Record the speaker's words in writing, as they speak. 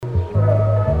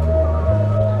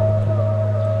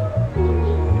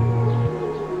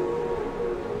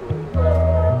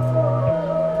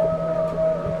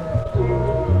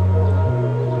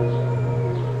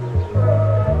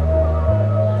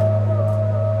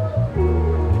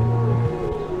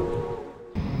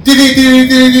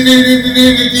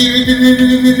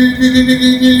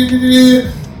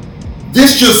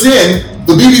This just in,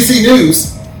 the BBC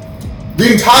News,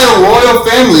 the entire royal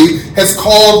family has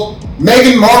called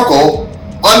Meghan Markle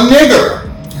a nigger.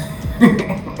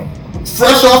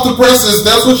 Fresh off the presses,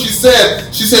 that's what she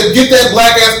said. She said, get that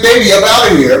black ass baby up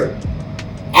out of here.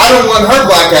 I don't want her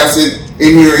black ass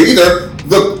in here either.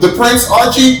 The Prince,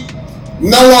 Archie,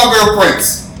 no longer a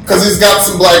prince because he's got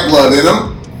some black blood in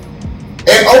him.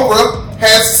 And Oprah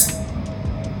has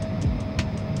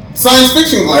science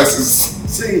fiction glasses.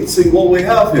 See, what we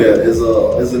have here is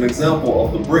an example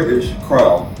of the British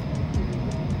crown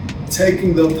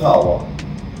taking their power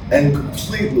and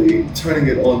completely turning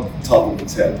it on top of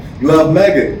its head. You have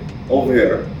Meghan over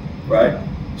here, right?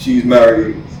 She's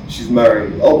married.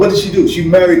 Oh, what did she do? She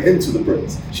married into the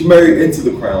Brits. She married into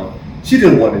the crown. She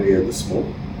didn't want any of the smoke,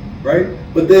 right?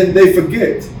 But then they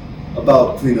forget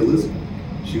about Queen Elizabeth.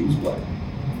 She was black.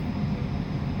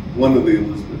 One of the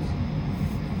Elizabeths.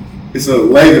 It's a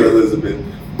later Elizabeth,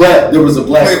 but there was a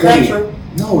black queen.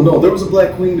 No, there was a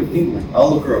black queen of England. I'll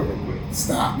look her up real quick.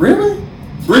 Stop. Really?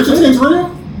 Bridgerton's real?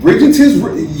 Bridgerton's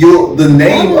the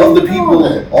name of the people.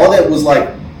 All that was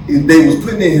like they was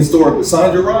putting in historical.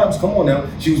 Sandra Rhimes, come on now.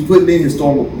 She was putting in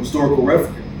historical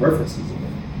references in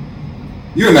there.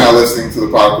 You're now listening to the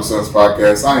Prodigal Sons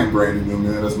podcast. I am Brandon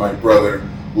Newman. That's my brother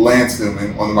Lance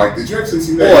Newman on the mic. Did you actually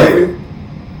see that interview?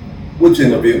 Which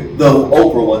interview? The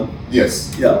Oprah one.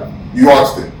 Yes. Yeah. You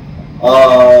watched it?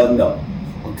 No.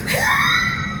 Okay.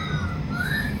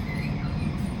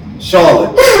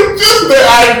 Charlotte. Just that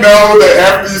I know that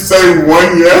after you say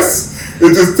one yes,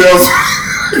 it just tells me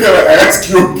I gotta ask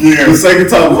you again. The second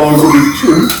time is always going to be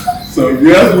true. So if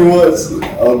you ask me once,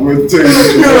 I'm going to tell you.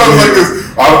 You know, like this.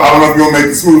 I don't know if you're gonna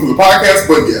make it smooth for the podcast,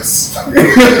 but yes.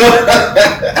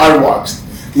 I watched.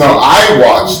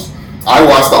 I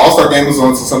watched the All-Star Game was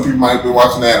on, so some people might be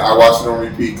watching that. I watched it on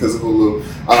repeat because of Hulu.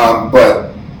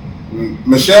 But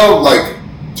Michelle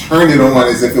turned it on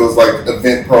as if it was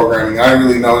event programming. I didn't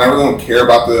really know, and I really don't care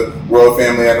about the royal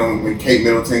family. I know when Kate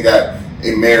Middleton got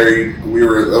married, it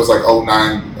was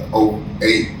 09,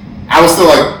 08. I was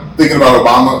still thinking about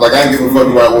Obama. I didn't give a fuck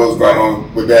about what was going on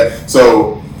with that.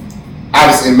 So I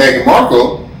was in Meghan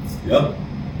Markle. Yep.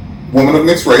 Woman of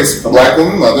mixed race, black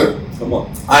woman mother. Come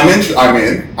on. I'm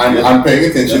paying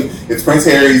attention. Yep. It's Prince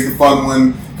Harry. He's the fun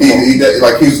one. He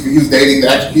was dating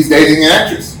he's dating an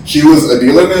actress. She was a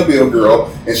dealer in a bill girl,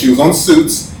 and she was on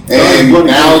Suits, and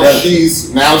now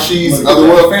she's of the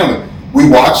royal family. We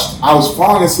watched. I was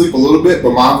falling asleep a little bit,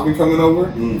 but Mom's been coming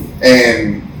over,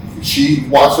 and she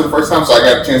watched it the first time, so I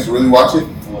got a chance to really watch it.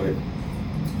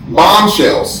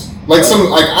 Bombshells,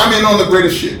 I'm in on the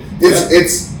British shit.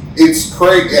 It's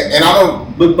crazy, and I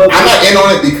don't. I'm not in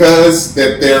on it because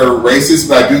that they're racist,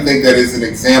 but I do think that is an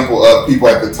example of people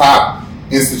at the top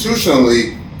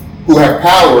institutionally who have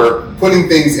power putting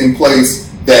things in place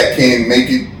that can make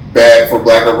it bad for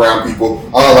black or brown people.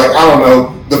 I don't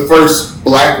know, the first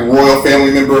black royal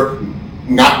family member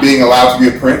not being allowed to be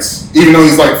a prince, even though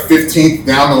he's 15th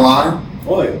down the line.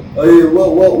 What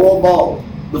about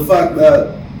the fact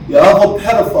that you have a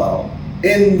pedophile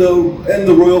in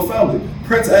the royal family?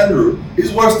 Prince Andrew,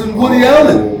 he's worse than Woody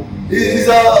Allen. He's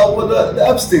with the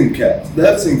Epstein cat, the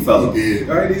Epstein fellow.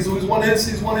 Right? He's one of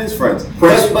his friends.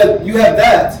 But you have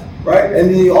that, right? And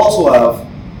then you also have.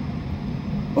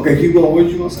 Okay, keep going. What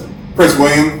did you gonna say? Prince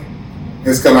William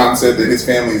has come out and said that his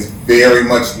family is very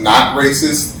much not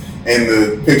racist, and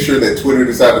the picture that Twitter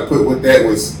decided to put with that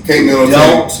was Kate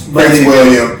Middleton, Prince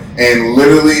William, and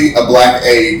literally a black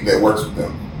aide that works with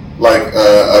them.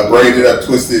 A braided up,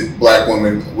 twisted black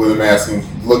woman with a mask and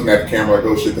looking at the camera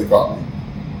oh shit, they caught me.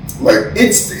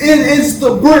 It's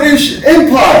the British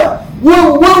Empire. What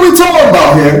are we talking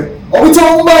about here? Are we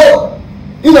talking about,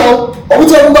 are we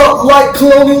talking about light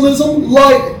colonialism,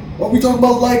 are we talking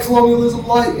about light colonialism,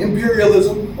 light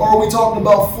imperialism, or are we talking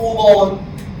about full on,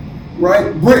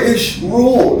 right, British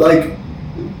rule?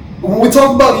 When we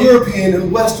talk about European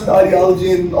and Western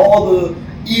ideology and all the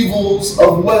evils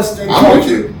of Western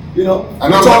culture,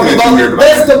 I'm talking about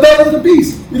that's the belly of the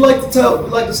beast. We like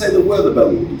to say that we're the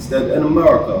belly of the beast. That in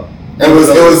America, it was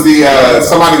the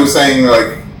somebody was saying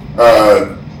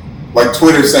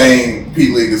Twitter saying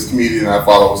Pete Lee, this comedian I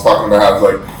follow, was talking about how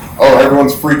it's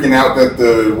everyone's freaking out that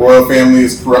the royal family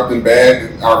is corrupt and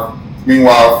bad.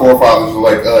 Meanwhile, our forefathers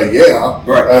were yeah,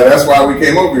 right. That's why we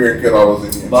came over here and killed all those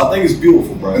Indians. But I think it's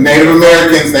beautiful, bro. Native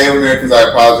Americans, I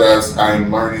apologize. I'm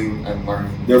learning.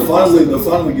 They're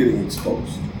finally getting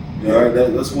exposed. All right,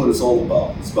 that's what it's all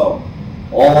about. It's about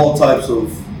all types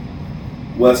of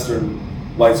Western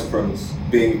white supremacists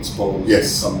being exposed.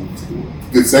 Yes. Coming to the world.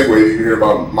 Good segue. Did you hear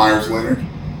about Myers Leonard?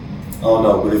 I don't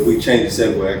know, but if we change the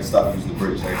segue, I can stop using the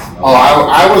British accent.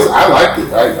 I liked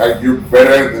it. You're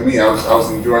better at it than me. I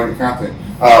was enjoying the content.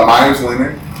 Myers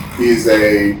Leonard, he's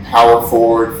a power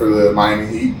forward for the Miami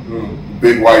Heat.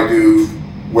 Big white dude,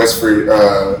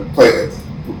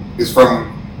 is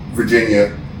from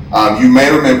Virginia. You may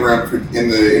remember him in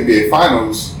the NBA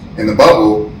Finals in the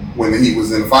bubble when the Heat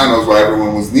was in the finals, while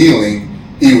everyone was kneeling.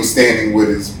 He was standing with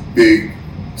his big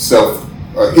self.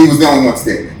 He was the only one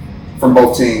standing from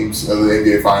both teams of the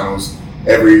NBA Finals.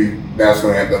 Every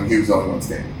national anthem, he was the only one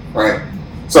standing. Right.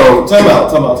 So time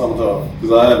out,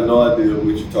 because I have no idea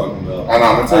what you're talking about. I know.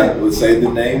 I'm gonna tell you. Let's say the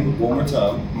name one more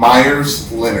time.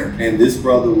 Myers Leonard. And this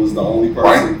brother was the only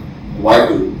person. White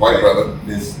dude. White brother.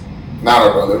 Not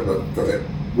our brother, but go ahead.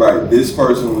 Right. This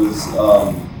person was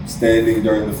standing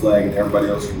during the flag, and everybody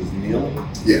else was kneeling.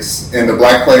 Yes, and the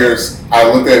black players. I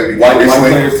looked at it. White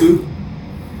players too.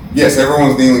 Yes,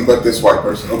 everyone's kneeling but this white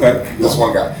person. Okay. This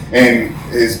one guy. And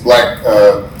his black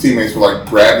teammates were like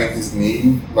grabbing his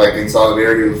knee, like in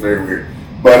solidarity. It was very weird.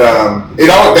 But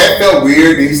that felt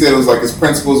weird. And he said it was like his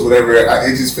principles, whatever.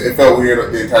 It felt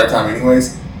weird the entire time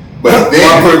anyways. But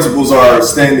then, my principles are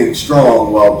standing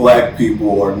strong while black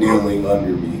people are kneeling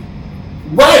under me.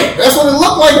 Right. That's what it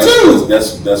looked like too.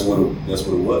 That's what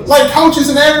it was. Like coaches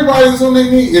and everybody was on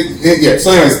their knee. Yeah.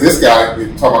 So anyways, this guy,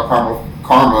 we talk about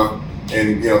karma.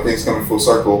 And things coming full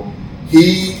circle.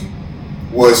 He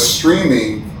was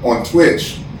streaming on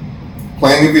Twitch,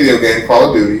 playing a video game, Call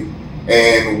of Duty,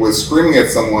 and was screaming at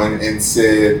someone and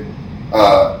said,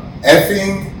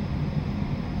 "Effing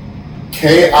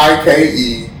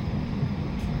KIKEBEITCH."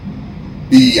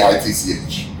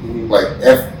 Like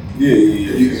F.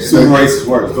 Yeah. Super racist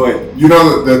words. Go ahead. You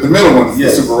know the middle one is the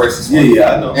super racist one.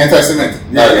 Yeah, I know. Anti-Semitic.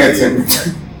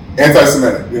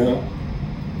 Anti-Semitic. Yeah.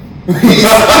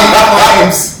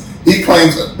 He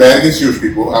claims bad against Jewish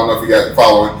people. I don't know if you guys are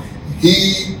following.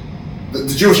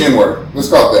 The Jewish N-word, let's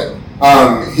call it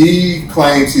that. He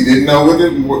claims he didn't know what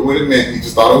it meant. He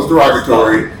just thought it was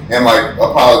derogatory and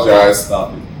apologized.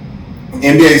 Stop it.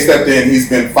 NBA stepped in. He's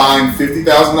been fined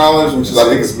 $50,000, which is I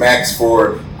think is max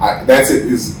for. That's it.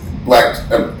 Is black?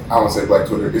 I won't say black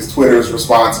Twitter. It's Twitter's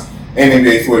response and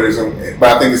NBA Twitter's, but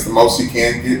I think it's the most he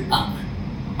can get.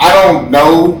 I don't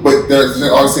know, but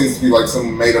there always seems to be like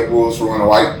some made up rules for when a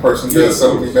white person does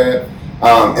something bad.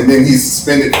 And then he's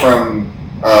suspended from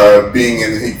being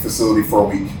in the Heat facility for a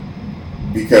week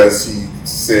because he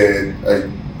said a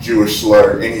Jewish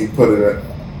slur, and he put an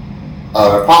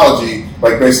apology,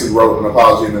 like basically wrote an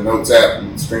apology in the Notes app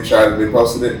and screenshotted it and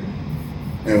posted it.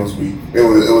 And it was weak. It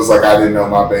was like, I didn't know,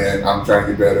 my bad. I'm trying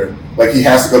to get better. Like he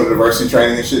has to go to diversity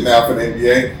training and shit now for the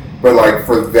NBA. But like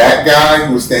for that guy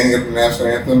who was standing up for the national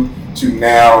anthem to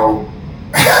now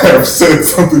have said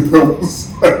something that was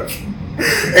like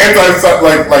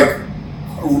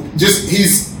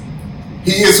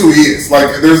he is who he is.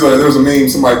 Like there's a meme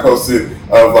somebody posted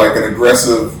of like an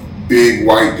aggressive big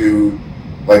white dude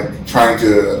like trying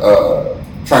to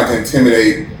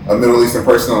intimidate a Middle Eastern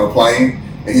person on a plane,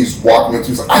 and he's walking up to,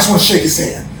 he's like, I just want to shake his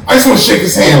hand.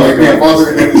 Like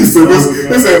grandfather. And he said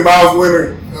this said Myers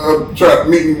Leonard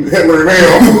meeting Hitler and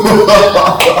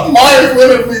Ham. Myers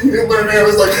Leonard meeting Hitler and Ham.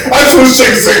 It's like, I just want to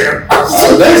shake his hand.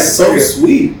 Oh, that's so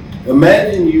sweet.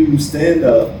 Imagine you stand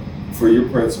up for your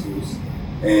principles,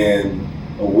 and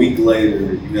a week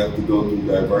later you have to go through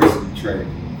diversity training.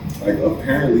 Like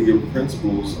apparently your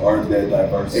principles aren't that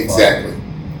diverse. Exactly.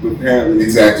 But apparently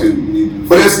exactly.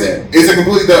 But it's a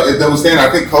completely double standard.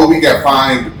 I think Kobe got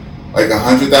fined like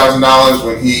 $100,000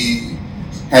 when he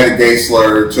had a gay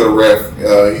slur to a ref.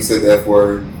 He said the F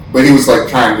word, but he was like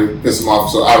trying to piss him off,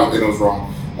 so it was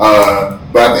wrong.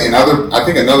 But I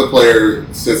think another player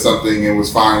said something and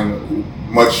was fined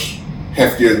much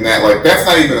heftier than that. Like that's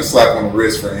not even a slap on the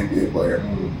wrist for an NBA player.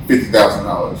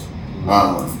 $50,000.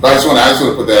 But I just want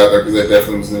to put that out there because that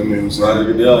definitely was in the news. Roger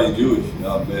Goodell ain't Jewish.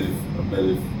 I bet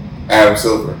if Adam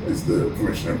Silver is the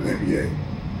commissioner of the NBA.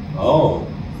 Oh.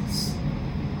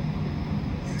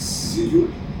 Is he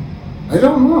Jewish? I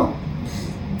don't know.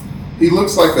 He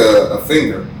looks like a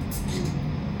finger.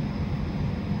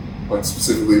 Like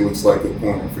specifically looks like a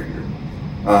pointer finger.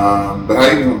 But how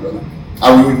you doing, brother?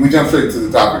 We jumped straight to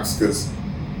the topics because,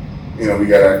 we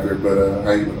got after it, but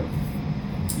how you doing?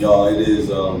 Y'all, it is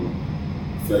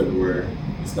February.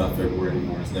 It's not February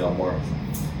anymore. It's now March.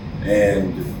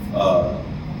 And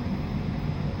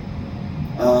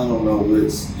I don't know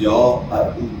what's y'all.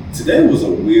 Today was a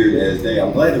weird ass day.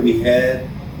 I'm glad that we had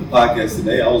the podcast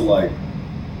today. I was like,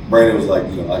 Brandon was like,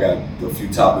 I got a few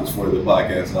topics for the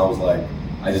podcast, and I was like,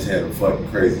 I just had a fucking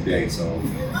crazy day. So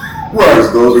Right.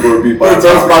 Those are going to be my topics.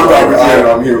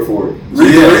 I'm here for it.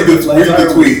 Read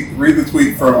the tweet. Read the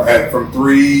tweet from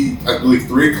 3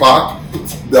 o'clock.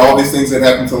 All these things that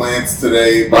happened to Lance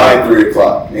today by 3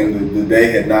 o'clock, and the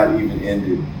day had not even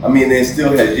ended. I mean, it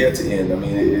still has yet to end. I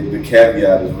mean, the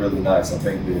caveat is really nice. I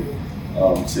think that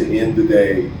to end the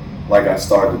day like I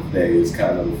started the day is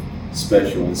kind of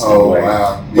special in some way.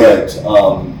 Wow. But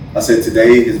I said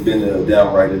today has been a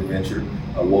downright adventure.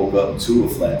 I woke up to a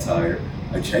flat tire.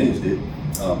 I changed it,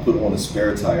 put on a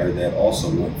spare tire that also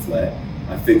went flat.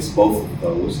 I fixed both of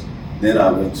those. Then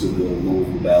I went to the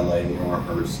Louisville Ballet and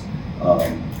rehearsed.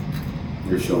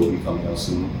 Their show will be coming out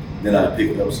soon. Then I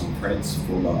picked up some prints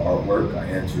for my artwork. I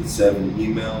answered 7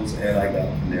 emails and I got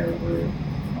Panera Bread.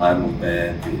 I'm a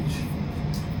bad bitch.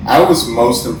 I was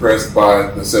most impressed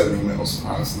by the 7 emails,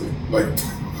 honestly. Like,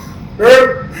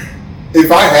 if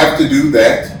I have to do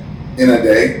that in a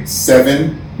day,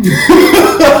 7,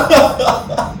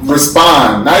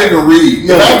 respond, not even read.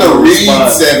 If I have to read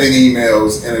 7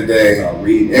 emails in a day,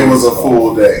 it was a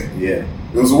full day. Yeah.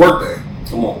 It was a work day.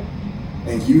 Come on.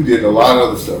 And you did a lot of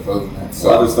other stuff other than that. So, a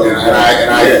lot of stuff.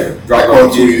 I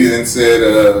tweeted and said,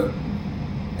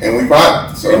 and we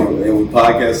pod. And we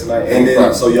podcast tonight. And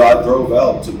then, so y'all drove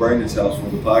out to Brandon's house for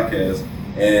the podcast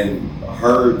and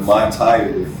heard my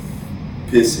tire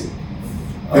pissing.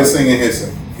 Pissing and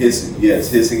hissing. Hissing, yes,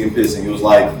 hissing and pissing. It was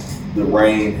like the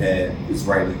rain it's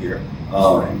raining here,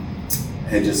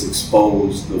 had just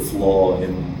exposed the flaw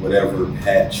in whatever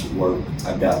patch work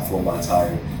I got for my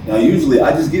tire. Now, usually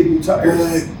I just get new tires.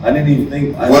 I didn't even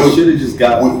think, I should have just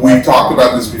got. We've talked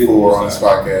about this before on this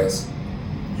podcast.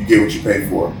 You get what you pay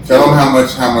for. Tell them how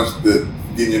much the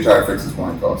getting your tire fixed is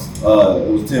going to cost. It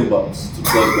was $10 to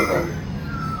plug the hole.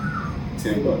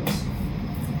 $10.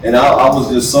 And I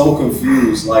was just so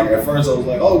confused. Like at first I was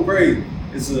like, "Oh, great!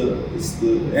 It's the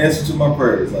answer to my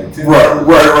prayers." Like $10.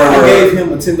 Right. I gave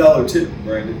him a $10 tip,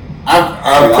 Brandon.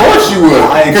 Of course you would,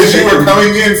 because you were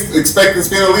coming in expecting to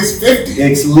spend at least $50.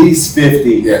 At least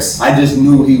 $50. Yes. I just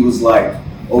knew he was like,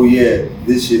 "Oh yeah,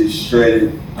 this shit is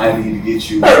shredded. I need to get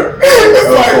you a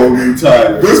whole new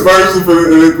tire." This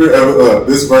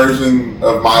version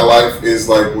of my life is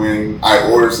like when I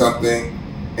order something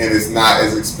and it's not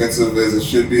as expensive as it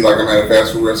should be. Like I'm at a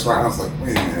fast food restaurant. I was like,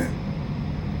 wait a minute.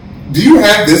 Do you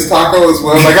have this taco as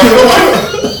well? Like I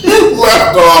feel like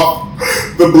left off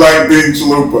the black bean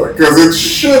chalupa because it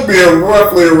should be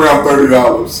roughly around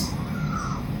 $30.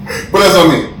 But that's what I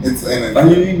mean. Are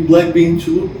you eating black bean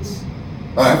chalupas?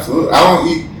 Absolutely. I don't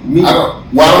eat meat. I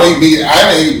don't eat meat. I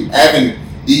haven't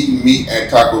eaten meat at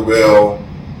Taco Bell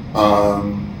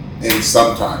in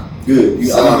some time. Good. I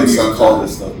don't think you can call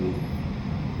this stuff meat.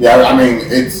 Yeah, I mean,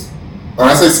 when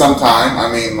I say sometime,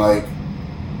 I mean like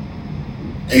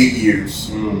 8 years.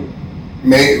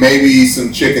 Maybe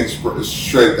some chicken sprinkled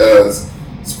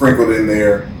in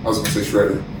there. I was going to say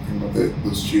shredded.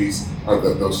 Those cheese.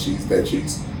 That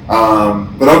cheese.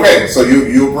 But okay, so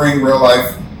you'll bring real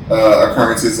life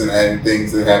occurrences and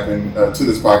things that happen to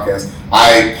this podcast.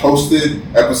 I posted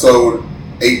episode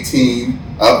 18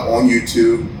 up on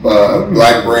YouTube,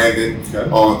 Black Brandon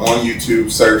on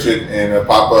YouTube. Search it and it'll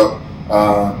pop up.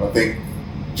 I think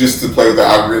just to play with the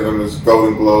algorithm is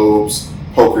Golden Globes,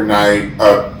 Poker Night,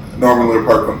 Norman Lear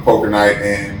Poker Night,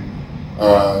 and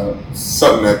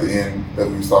something at the end that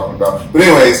we was talking about. But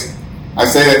anyways, I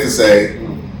say that to say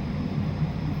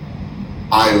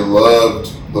I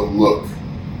loved the look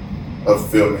of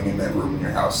filming in that room in your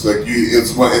house. Like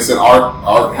it's an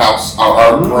art house,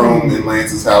 art room in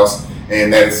Lance's house,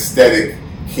 and that aesthetic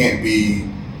can't be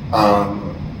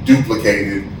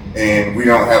duplicated. And we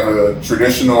don't have a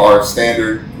traditional or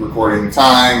standard recording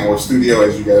time or studio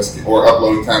or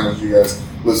uploading time as you guys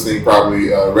listening probably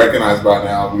recognize by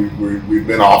now. We've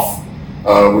been off.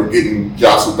 We're getting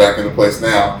jostled back into place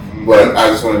now. But I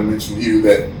just want to mention to you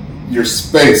that your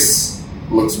space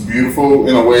looks beautiful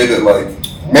in a way that like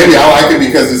maybe I like it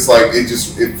because it's like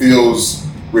it feels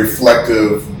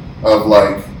reflective of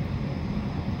like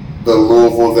the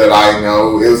Louisville that I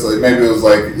know. It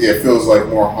feels like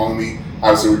more homey.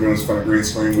 Obviously, we're doing this from a green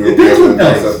screen. It does look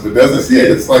nice. But doesn't see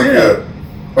it? It's like a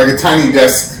tiny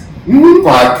desk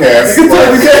podcast.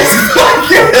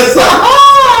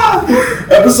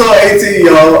 Episode 18,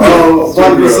 y'all.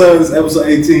 Prodigal Sons, episode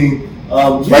 18.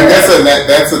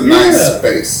 That's a nice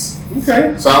space.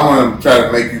 Okay. So I want to try to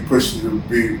make you push to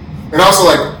be, and also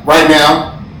like right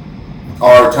now,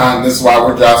 our time. This is why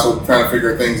we're jostled, trying to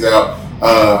figure things out.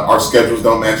 Our schedules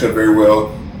don't match up very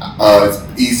well. It's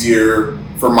easier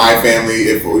for my family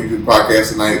if we do the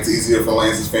podcast at night. It's easier for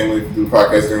Lance's family if we do the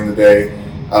podcast during the day.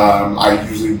 I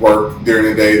usually work during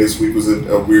the day. This week was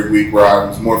a weird week where I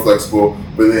was more flexible,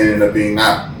 but then ended up being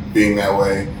not being that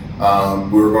way.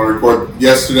 We were going to record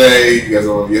yesterday. You guys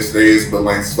don't know what yesterday is, but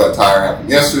Lance's flat tire happened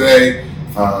yesterday.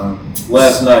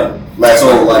 Last night.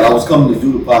 So like I was coming to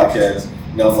do the podcast,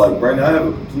 and I was like, Brandon, I have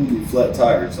a completely flat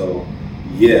tire, so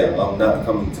yeah, I'm not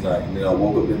coming tonight. And then I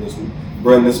woke up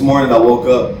this morning I woke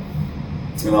up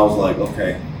and I was like,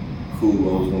 okay,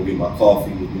 cool. I was gonna get my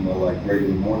coffee, do my like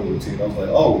regular morning routine. I was like,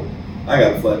 oh, I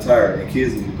got a flat tire and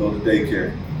kids need to go to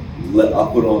daycare.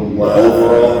 I put on my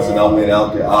overalls and I went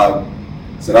out there. I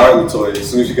said, all right, Latoya, as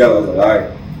soon as you got it, I was like, all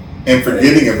right. And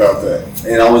forgetting about that.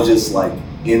 And I was just like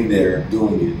in there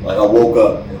doing it. Like I woke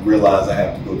up and realized I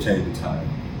have to go change the tire.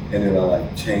 And then I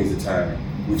like changed the tire,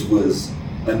 which was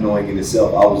annoying in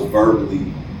itself. I was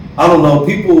verbally, I don't know,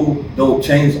 people don't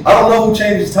change. I don't know who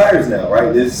changes tires now,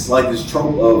 right? There's like this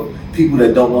trope of people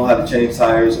that don't know how to change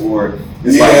tires, or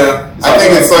it's I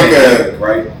think it's like a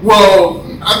right. Well,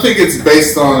 I think it's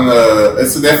based on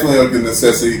it's definitely like a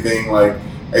necessity thing. Like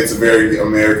it's a very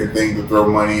American thing to throw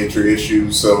money at your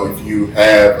issues. So if you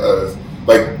have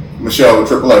like Michelle with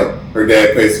AAA, her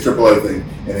dad pays the AAA thing,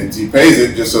 and then he pays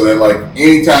it just so that like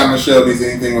anytime Michelle needs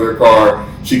anything with her car,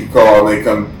 she can call and they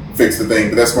come fix the thing.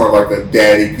 But that's more like a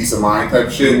daddy peace of mind type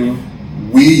of shit.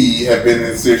 Mm-hmm. We have been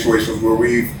in situations where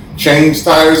we've changed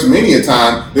tires many a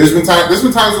time. There's been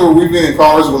times where we've been in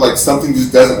cars where like something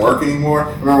just doesn't work anymore.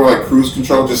 I remember like cruise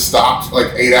control just stopped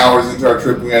like 8 hours into our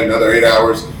trip. We had another 8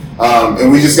 hours,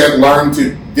 and we just had to learn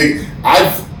to dig.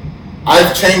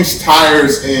 I've changed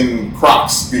tires in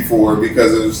Crocs before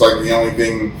because it was like the only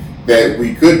thing that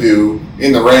we could do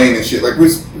in the rain and shit. Like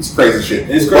it's crazy shit.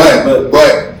 It's crazy,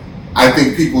 but I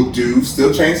think people do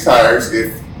still change tires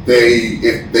if they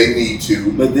need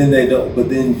to. But then they don't. But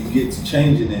then you get to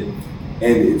changing it,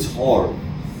 and it's hard,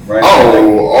 right? You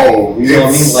know what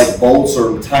I mean? Like bolts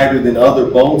are tighter than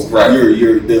other bolts. Right.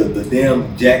 The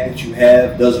damn jack that you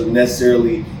have doesn't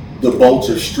necessarily. The bolts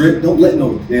are stripped. Don't let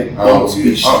no damn bolts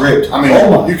be stripped. I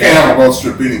mean, you can't have a bolt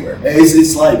strip anywhere.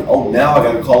 It's like, now I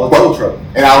got to call a tow truck.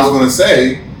 And I was going to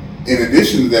say, in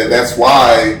addition to that, that's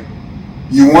why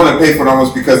you want to pay for it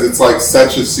almost because it's like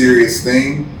such a serious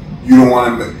thing. You don't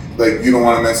want to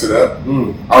mess it up,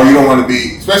 or you don't want to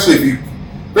be, especially if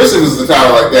it's a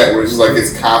tire like that where it's just like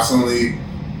it's constantly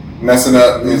messing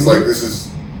up. And it's like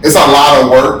it's a lot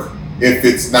of work if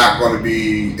it's not going to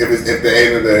be if the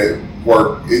end of the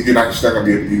work, you're not going to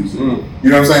be able to use it. You know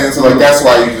what I'm saying? So like that's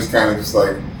why you just kind of just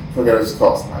like, okay, I just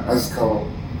call someone. I just got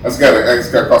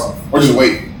to call someone, or just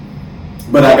wait.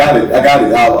 But I got it. I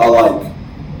don't know.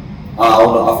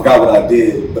 I forgot what I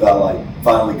did, but I like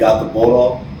finally got the bolt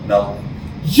off, and I was like,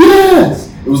 yes!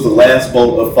 It was the last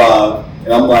bolt of 5,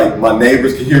 and I'm like, my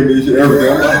neighbors can hear me and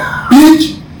everything. I'm like,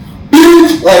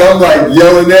 bitch! Like I'm like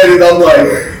yelling at it. I'm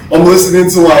like, I'm listening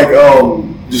to like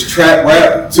just trap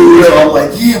rap too. So I'm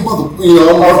like, yeah, mother,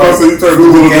 I'm like, so you turned a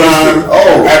little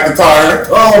time at the tire.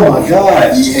 Oh my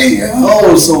god. Yeah.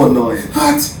 Oh, it's so annoying.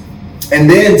 What? And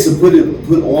then to put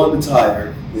on the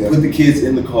tire, put the kids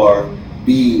in the car,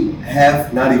 be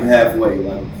not even halfway,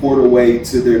 like a quarter way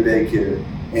to their daycare,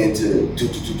 and to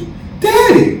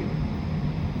Daddy,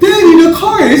 the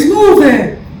car is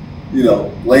moving.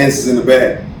 Lance is in the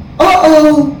back.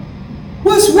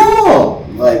 What's wrong?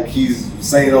 Like he's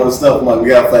saying all this stuff. I'm like, we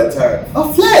got a flat tire.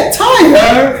 A flat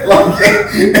tire? Like,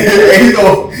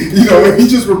 and he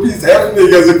just repeats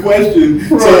everything as a question.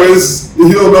 Right. So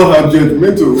he don't know how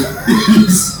judgmental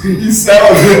he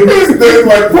sounds. There's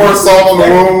like pour salt on the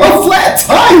wound. A flat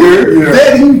tire? Yeah.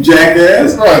 Daddy, you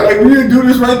jackass! Right. Like we didn't do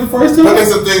this right the first time. But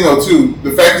that's the thing though too.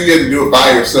 The fact that you had to do it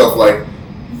by yourself, like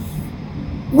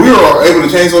we were able to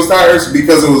change those tires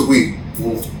because it was we.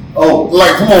 Oh,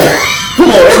 like come on. It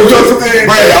was just a thing.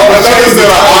 I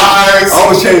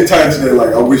was changing tires today.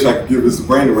 Like, I wish I could give this to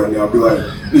Brandon right now. I'd be like,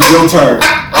 it's your turn.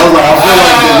 I was like, I feel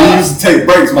like when we used to take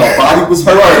breaks, my body was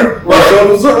hurt. My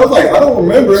shoulder was hurt. I was like, I don't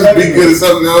remember. Just be good at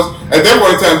something else. At that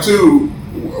point in time, too,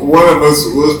 one of us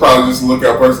was probably just a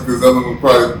lookout person because the other one was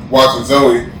probably watching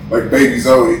Zoe, like baby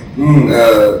Zoe.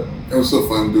 It was so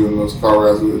fun doing those car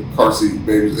rides with car seat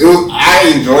babies.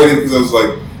 I enjoyed it because I was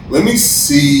like, let me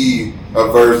see a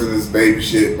version of this baby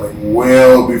shit like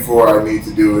well before I need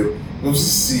to do it. Let's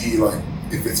just see like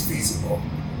if it's feasible.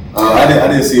 I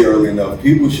didn't see it early enough.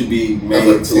 People should be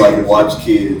made to like watch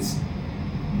kids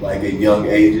like at young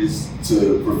ages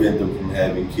to prevent them from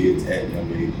having kids at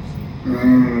young ages.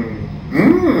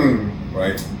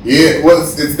 Right? Yeah. Well,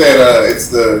 it's that. It's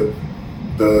the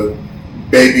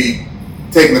baby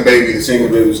taking the baby to school. Taking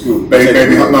the baby to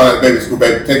school.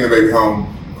 Taking the baby home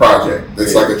project.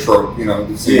 It's like a trope, Yeah.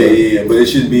 But it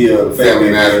shouldn't be a fake Family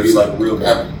baby. It should be like real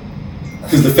baby.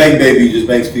 Because the fake baby just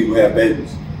makes people have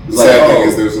babies. The sad thing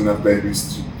is there's enough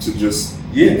babies to just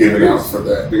giving out for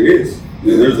that. There is.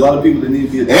 There's a lot of people that need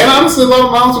to be adopted. And honestly, a lot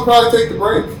of moms will probably take the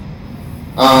break.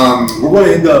 We're going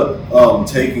to end up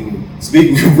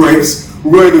speaking of breaks,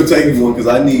 we're going to end up taking one because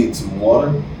I need some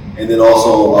water. And then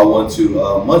also I want to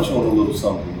munch on a little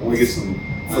something. I want to get some,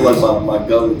 I feel like my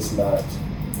gullet's not.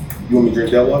 You want me to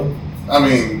drink that water? I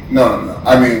mean, no.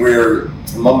 I mean,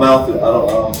 my mouth, I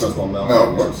don't trust my mouth.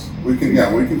 No, of course. We can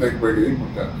take a break at any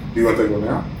point. Do you want to take one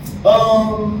now?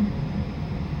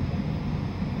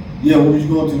 Yeah, what did you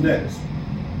go to next?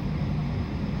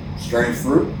 Strange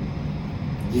fruit?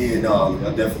 Yeah, no,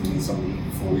 I definitely need something to eat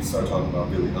before we start talking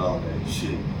about Billie Holiday.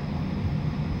 Shit.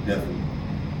 Definitely.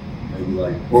 Maybe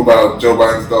like. What about Joe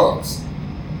Biden's dogs?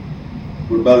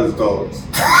 What about his dogs?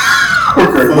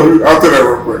 Okay, I'll tell that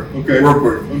real quick. Okay. Real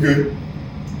quick. Okay.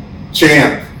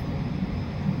 Champ.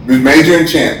 Major and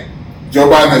Champ. Joe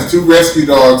Biden has 2 rescue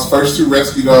dogs, first 2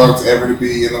 rescue dogs ever to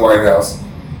be in the White House.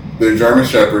 They're German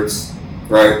Shepherds,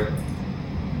 right?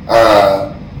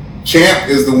 Champ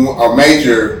is the one,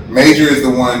 Major. Major is the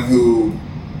one who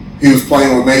he was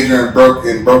playing with Major and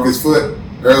broke his foot.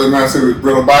 Earlier, I said it was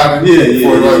Brittle Biden.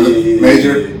 Yeah.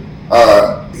 Major.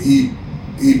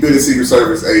 He bit a Secret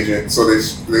Service agent, so they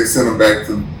sent him back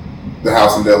to the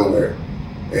house in Delaware,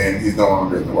 and he's no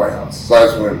longer in the White House. So I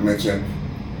just wanted to mention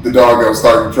the dog that was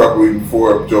starting trouble even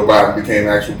before Joe Biden became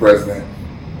actual president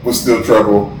was still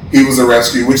trouble. He was a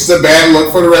rescue, which is a bad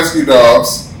look for the rescue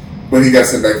dogs, but he got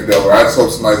sent back to Delaware. I just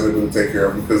hope somebody's able to take care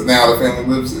of him because now the family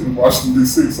lives in Washington,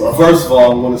 D.C. So first of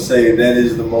all, I'm going to say that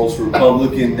is the most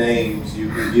Republican names you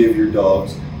can give your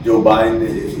dogs. Joe Biden,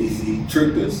 he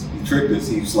tricked us.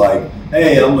 He was like,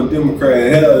 hey, I'm a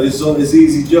Democrat. Hell, it's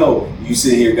easy, Joe. You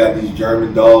sit here, got these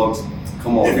German dogs.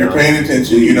 Come on. If you're paying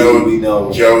attention, we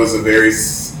know Joe is a very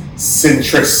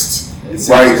centrist,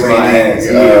 right-wing. He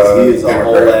is a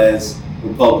whole ass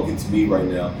Republican to me right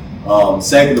now.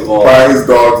 Second of all, by his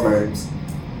dogs'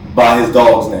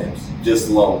 names, just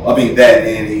alone. I mean that,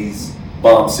 and he's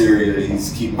bombed Syria.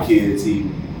 He's keeping kids.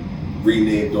 He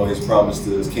reneged on his promise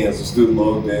to cancel student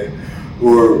loan debt,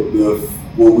 or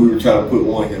what we were trying to put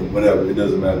on him. Whatever, it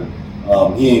doesn't matter.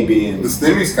 He ain't being. The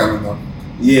stimmy's coming though.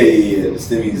 Yeah. The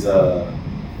stimmy's. I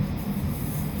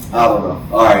don't know.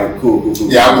 All right, cool.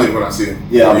 Yeah, I believe when I see it.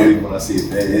 Yeah, I believe when I see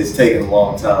it. It's taken a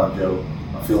long time, Joe.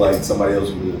 I feel like somebody else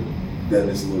would have done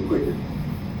this a little quicker.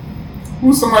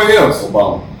 Who's somebody else?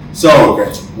 Obama. So,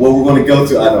 what we're going to go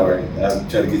to, I know, right? I'm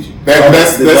trying to get you.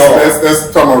 That's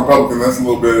talking about Republican. That's a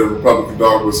little bit of Republican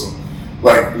dog whistle.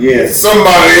 Like,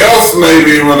 somebody else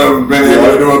maybe would have been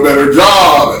able to do a better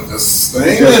job at this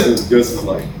thing. Just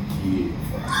like,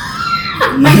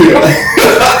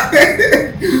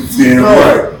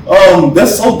 right.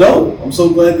 That's so dope. I'm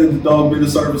so glad that the dog bit a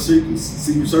Secret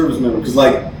Service member because,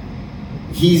 like,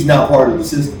 he's not part of the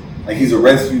system. Like, he's a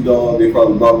rescue dog. They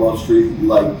probably brought him off the street.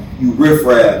 Like, you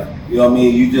riffraff. You know what I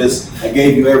mean? I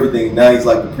gave you everything. Now he's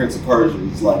like the Prince of Persia.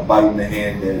 He's like biting the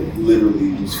hand that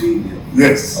literally was feeding him.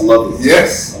 Yes. I love it.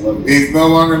 Yes. I love it. He's no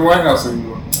longer in the White House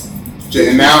anymore.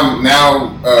 And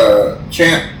now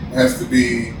Champ has to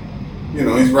be,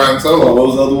 he's riding solo. Oh, what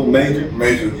was the other one? Major?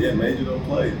 Major. Yeah, Major don't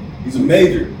play. He's a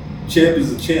major. Champ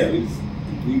is a champ.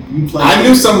 You play. I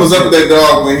knew something was up with that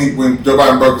dog when Joe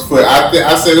Biden broke his foot. I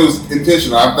said it was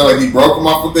intentional. I felt like he broke him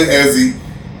off with the hezzy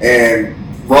and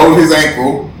rolled his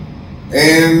ankle.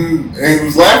 And he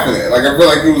was laughing at it. Like, I feel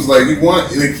like he was like,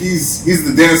 he's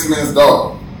the Dennis Min's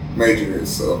dog, Major is.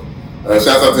 So, shouts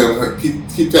out to him.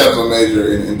 Keep tabs on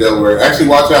Major in Delaware. Actually,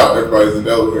 watch out, everybody's in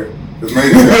Delaware. Because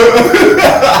Major.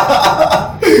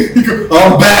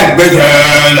 I'm back, Major.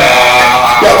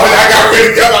 I got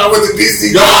ready to come out with the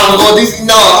DC. No, I'm going to DC.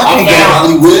 No, I can't get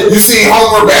Hollywood. You see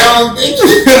Homeward Bound?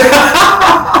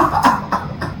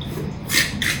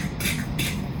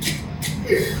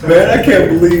 Man, I can't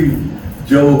believe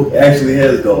Joe actually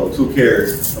has dogs. Who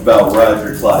cares about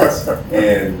Roger Klotz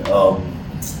and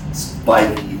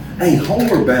Spikey? Hey,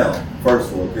 Homeward Bound.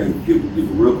 First of all, give a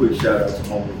real quick shout out to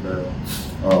Homeward Bound.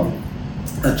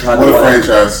 What a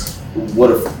franchise. I don't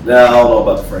know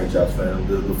about the franchise, fam.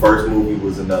 The first movie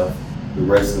was enough. The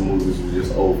rest of the movies were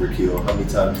just overkill. How many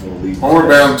times you gonna leave? Homeward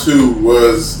Bound 2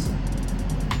 was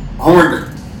I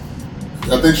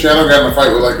think Shadow got in a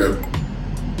fight with like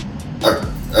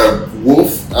a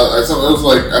wolf. It was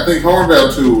like, I think Homeward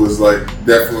Bound 2 was like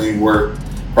definitely worth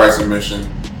price of admission.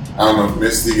 I don't know if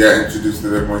Misty got introduced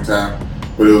at that point in time,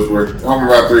 but it was worth. Homeward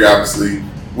Bound 3, obviously.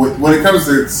 When it comes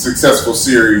to successful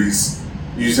series,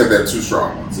 you just have to have 2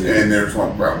 strong ones, and there's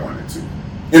Homeward Bound 1 and 2,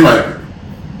 in my opinion.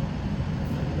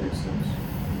 That makes sense.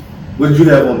 What did you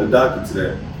have on the docket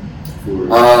today?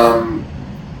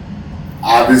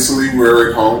 Obviously we're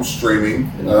at home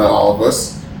streaming, all of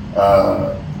us.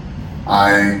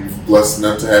 I'm blessed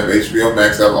enough to have HBO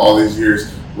Max after all these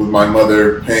years, with my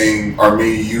mother paying or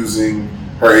me using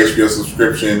her HBO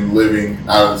subscription, living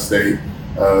out of the state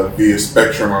via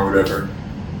Spectrum or whatever.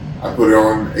 I put it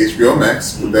on HBO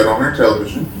Max, put that on her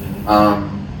television.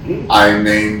 I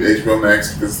named HBO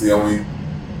Max because the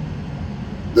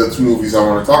two movies I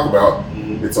want to talk about,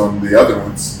 it's on the other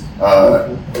ones.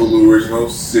 Hulu original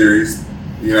series,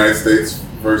 United States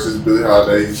versus Billie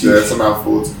Holiday. You said that's a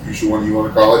mouthful. You want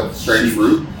to call it Strange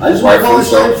Fruit. I just want to call it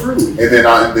Strange Fruit. And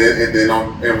then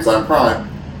on Amazon Prime,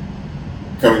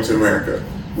 Coming to America.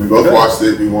 We both watched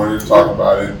it. We wanted to talk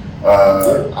about it.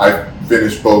 I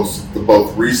finished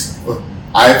both recently.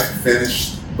 I've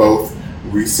finished both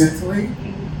recently.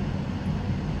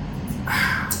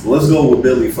 Let's go with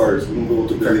Billie first. We can go with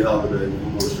the Billie Holiday. We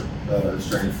can go with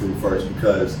Strange Fruit first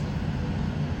because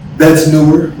that's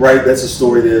newer, right? That's a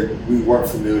story that we weren't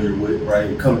familiar with,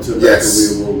 right? Come to America,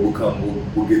 yes.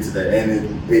 We'll get to that,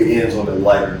 and it ends on a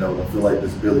lighter note. I feel like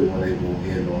this Billie one ain't gonna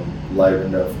end on a lighter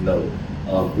enough note.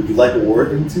 Would you like a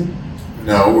word into?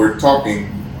 No, we're talking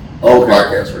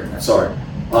podcast right now. Sorry.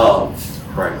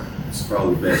 Right. It's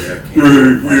probably bad to have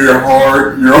candy. Your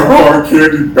hard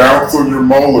candy bounce on your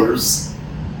molars.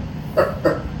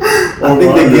 I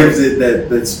think that gives it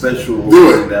that special.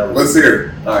 Do it. Let's hear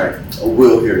it. All right,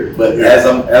 we'll hear it. But as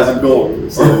I'm going,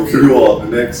 so you all the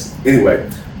next. Anyway,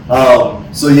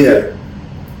 so yeah,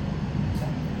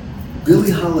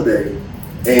 Billie Holiday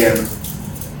and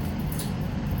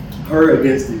her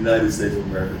against the United States of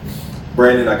America.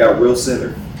 Brandon, I got real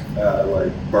centered.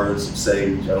 Like burn some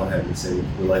sage. I don't have any sage.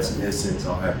 But like some incense. I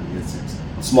don't have any incense.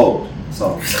 I smoked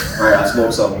something. All right, I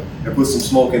smoked something and put some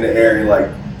smoke in the air and like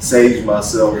sage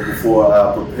myself before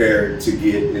I prepared to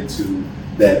get into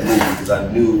that movie because I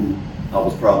knew I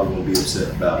was probably going to be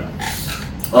upset about it.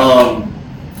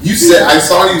 I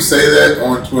saw you say that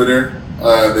on Twitter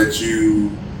that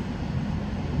you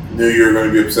knew you were going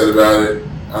to be upset about it.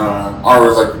 I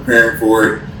was like preparing for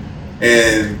it,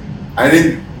 and I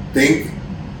didn't think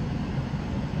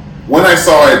when I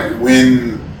saw it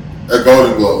win a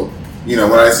Golden Globe. When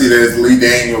I see that it's a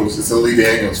Lee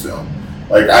Daniels film.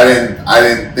 Like I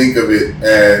didn't think of it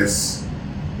as.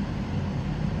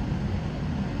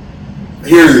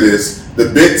 Here it is. The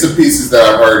bits and pieces that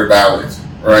I heard about it,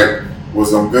 right,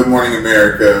 was on Good Morning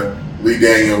America. Lee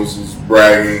Daniels was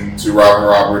bragging to Robin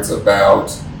Roberts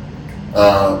about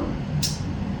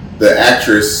the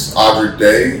actress Audrey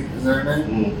Day, is that her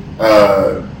name?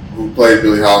 Who played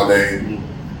Billie Holiday,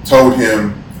 told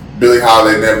him Billie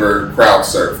Holiday never crowd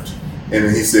surfed, and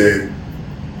he said,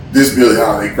 "This Billie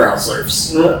Holiday crowd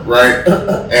surfs," right?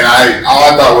 And all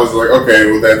I thought was like,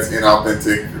 okay, well that's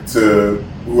inauthentic to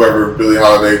whoever Billie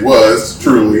Holiday was,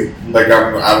 truly. Like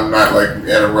I'm not like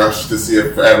in a rush to see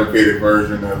a fabricated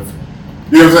version of,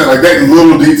 you know what I'm saying? Like that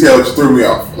little detail just threw me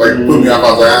off. Like put me off.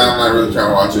 I was like, I'm not really trying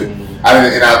to watch it.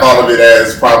 I thought of it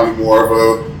as probably more of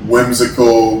a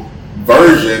whimsical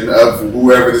version of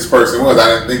whoever this person was. I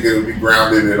didn't think it would be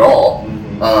grounded at all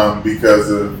because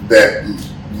of that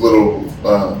little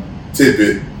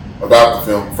tidbit about the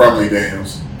film from Lee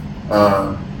Daniels.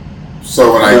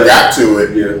 So when I got to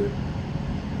it,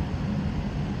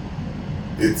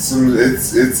 it's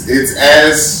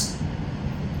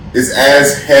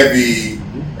as heavy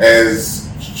as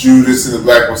Judas and the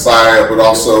Black Messiah, but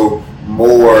also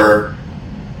more.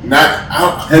 It's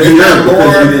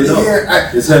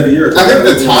heavier. I think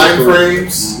the time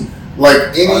frames,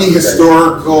 like any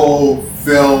historical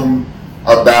film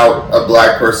about a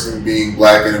black person being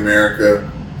black in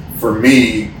America, for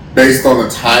me, based on the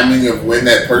timing of when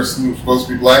that person was supposed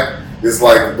to be black, is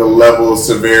like the level of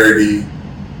severity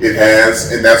it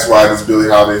has, and that's why this Billie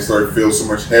Holiday story feels so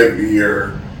much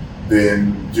heavier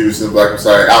than Judas and the Black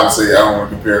Messiah. Obviously, I don't want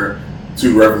to compare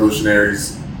two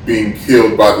revolutionaries being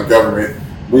killed by the government.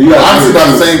 Well, honestly,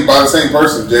 by the same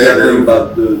person, Jay.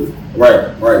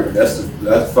 Right. That's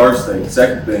the first thing.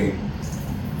 Second thing,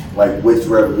 like which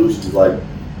revolutions? Like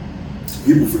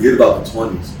people forget about the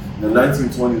 20s. The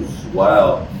 1920s was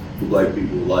wild for black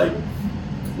people. Like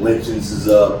lynchings is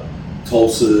up,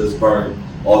 Tulsa is burned,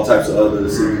 all types of other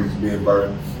cities being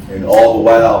burned, and all the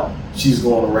while she's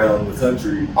going around the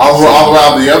country. All the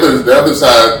while the other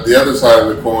side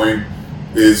of the coin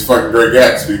is fucking Great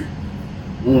Gatsby.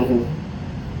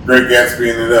 Great Gatsby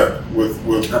ended up with.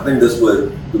 I think that's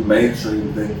what the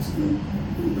mainstream things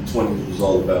the 20s was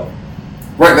all about.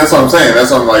 Right, that's what I'm saying. That's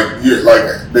what I'm like. You're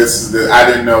like this is I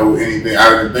didn't know anything. I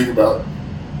didn't think about.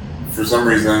 For some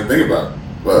reason, I didn't think about.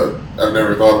 But I've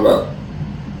never thought about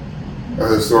a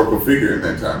historical figure in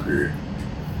that time period.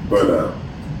 But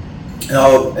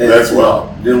that's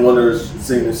wild. Didn't want her to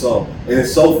sing this song, and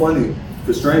it's so funny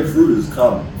Because strange fruit is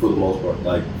common for the most part.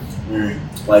 Like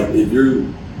if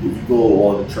you go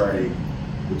on the train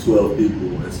with 12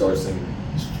 people and start singing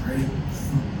strange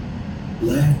fruit,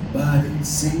 black bodies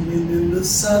singing in the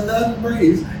southern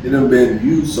breeze, it done been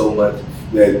used so much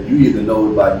that you either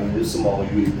know it by Nina Simone,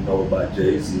 you either know it by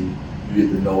Jay-Z, you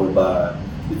either know it by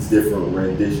its different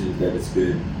renditions that it's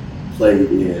been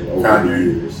played in over the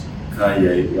years.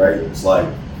 Kanye, right? It's like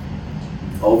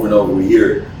over and over we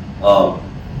hear it.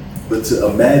 But to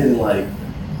imagine like,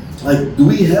 do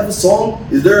we have a song?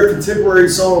 Is there a contemporary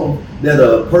song that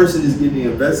a person is getting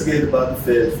investigated by the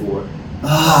feds for?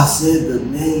 I said the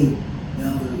name.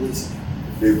 Now they're listening.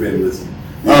 They've been listening.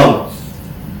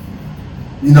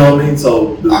 You know what I mean?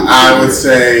 So I would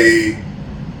say,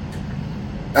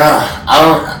 I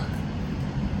don't.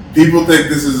 People think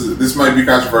this might be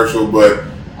controversial, but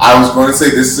I was going to say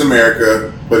This Is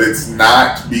America, but it's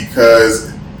not,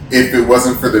 because if it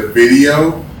wasn't for the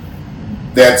video,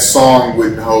 that song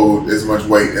wouldn't hold as much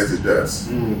weight as it does.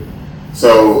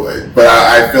 So, but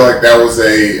I feel like that was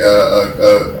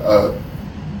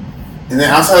and then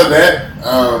outside of that,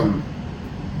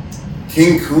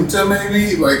 King Kunta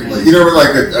maybe, like you know,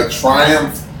 like a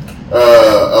triumph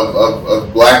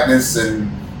of blackness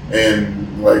and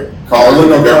like calling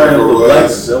the government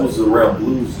was. That was around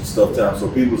blues and stuff time, so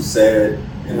people sad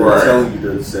and they're telling you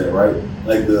they're sad, right?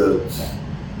 Like those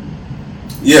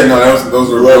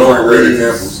were great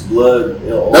examples. Blood,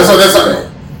 that's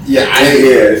we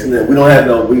don't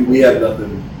have we have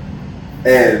nothing,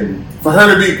 and for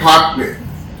her to be popular.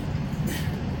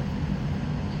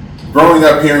 Growing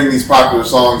up hearing these popular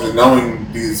songs and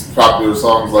knowing these popular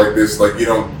songs like this, like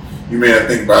you may not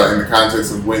think about it in the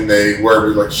context of when they were,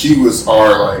 but like she was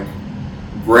our like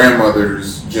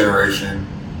grandmother's generation,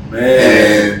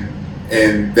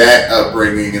 and that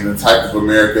upbringing and the type of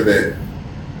America that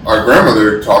our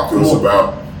grandmother talked to us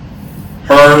about.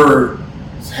 Her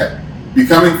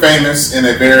becoming famous in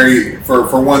a very,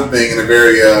 for one thing, in a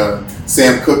very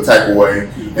Sam Cooke type of way,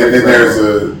 and then there's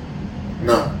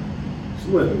She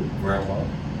wasn't grandma.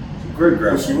 She's great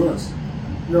grandma. She was.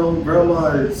 No,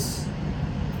 grandma is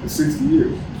 60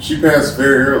 years. She passed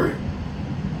very early.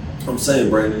 I'm saying,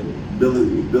 Brandon,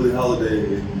 Billie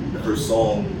Holiday and her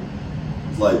song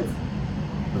is like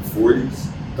the 40s,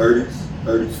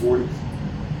 40s.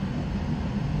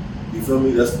 You feel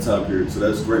me? That's the time period. So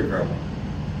that's great grandma.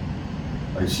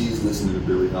 Like she's listening to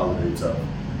Billie Holiday stuff.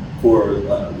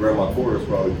 Grandma Cora's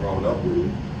probably grown up with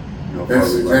it. You know,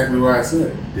 that's exactly what I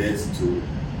said. Dancing to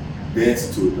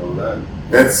it though.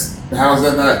 How is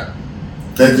that not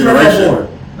that generation?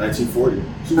 1940.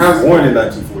 She was born in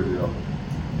 1940 though.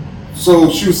 So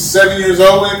she was 7 years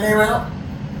old when it came out.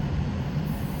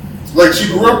 Like she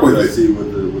grew up with it. See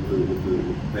with the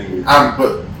thing.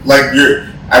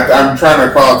 I'm trying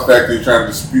to call out the fact that you're trying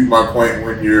to dispute my point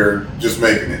when you're just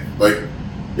making it. Like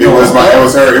it was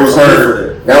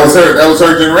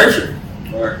her generation.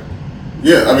 All right.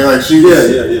 Yeah, I mean, like she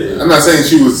was. Yeah. I'm not saying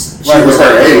she was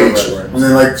her age. Right. I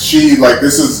mean, like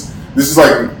this is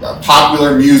like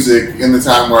popular music in the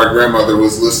time where our grandmother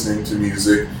was listening to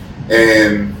music,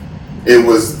 and it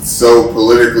was so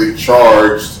politically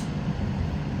charged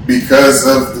because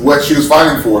of what she was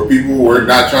fighting for. People were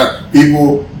not trying.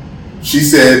 She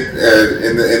said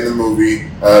in the movie,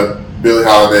 Billie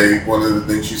Holiday, one of the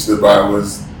things she stood by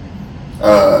was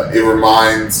it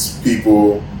reminds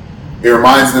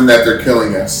them that they're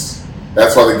killing us.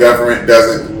 That's why the government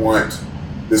doesn't want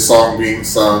this song being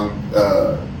sung.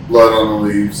 Blood on the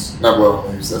Leaves, not Blood on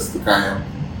the Leaves. That's the Kanye.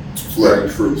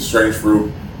 Strange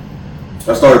Fruit.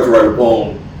 I started to write a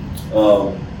poem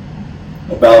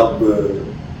about the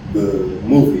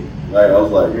movie. Right, I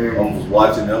was like, I was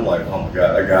watching it, I'm like, oh my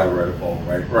God, I gotta write a poem,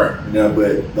 right? Right. You know,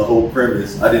 but the whole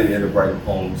premise, I didn't end up writing a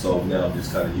poem, so now I'm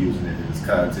just kind of using it as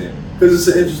content. Because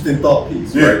it's an interesting thought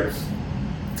piece, right?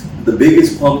 The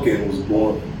biggest pumpkin was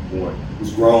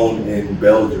grown in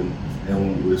Belgium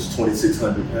and was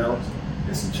 2,600 pounds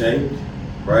and some change,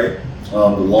 right? The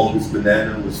longest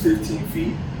banana was 15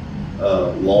 feet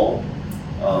long.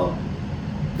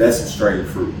 That's some strange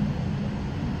fruit.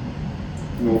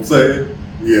 You know what I'm saying?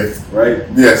 Yes. Right?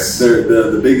 Yes.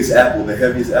 The biggest apple, the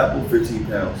heaviest apple, 15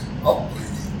 pounds. Oh,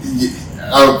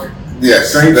 yes.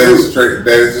 Strange fruit.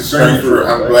 That is a strange fruit.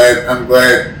 I'm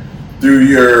glad through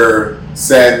your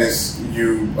sadness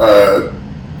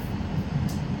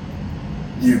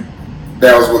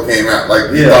that was what came out.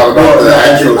 Like you thought about the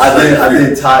actual. I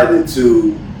then tied it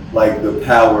to like the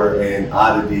power and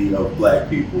oddity of black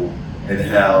people and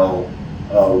how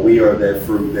we are that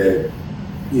fruit that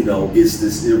gets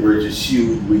this. We're just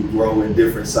huge. We grow in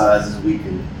different sizes. We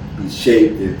can be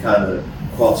shaped and kind of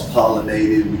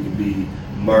cross-pollinated. We can be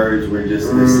merge. We're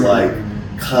just this like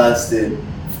constant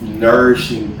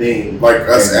nourishing thing. Like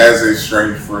us as a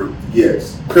strange fruit.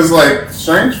 Yes. Because like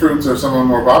strange fruits are some of the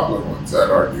more popular ones, I'd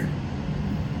argue.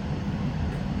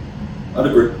 I'd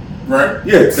agree. Right?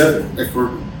 Yeah, definitely. If we're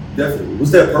Definitely.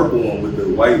 What's that purple one with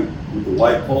the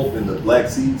white pulp and the black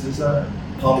seeds inside?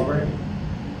 Pomegranate.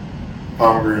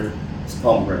 pomegranate. It's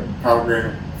pomegranate.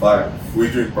 Pomegranate. Fire. We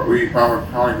eat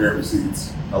pomegranate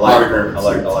seeds. I like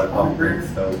pomegranate.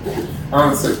 pomegranate. I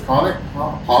don't say pomegranate.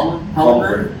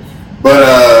 Pomegranate.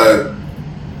 But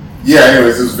yeah.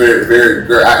 Anyways, it was very, very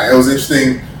great. It was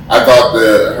interesting. I thought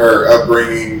that her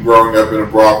upbringing, growing up in a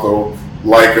brothel,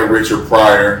 like a Richard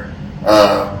Pryor,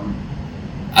 the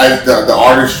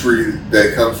artistry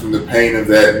that comes from the pain of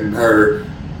that, and her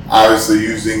obviously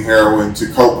using heroin to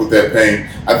cope with that pain.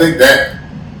 I think that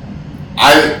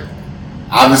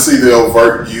obviously the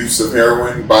overt use of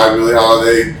heroin by Billie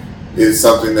Holiday is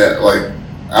something that, like,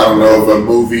 I don't know if a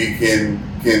movie can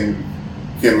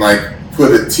like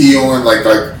put a T on, like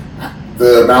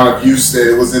the amount of use that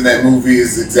it was in that movie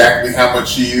is exactly how much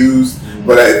she used,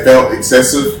 but it felt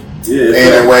excessive. Yeah,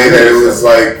 in a way that it was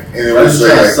like, and it was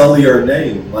like sully her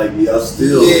name, like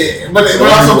still. Yeah, but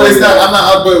also it's not. I'm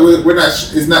not. But we're not.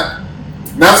 It's not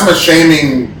so much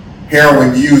shaming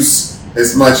heroin use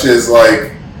as much as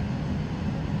like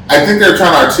I think they're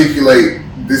trying to articulate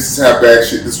this is how bad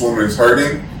this woman is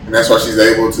hurting, and that's why she's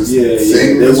able to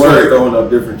sing. They were throwing up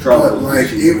different traumas. But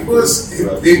like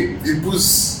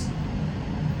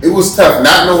it was tough.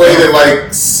 Not in a way that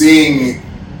like seeing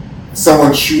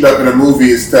someone shoot up in a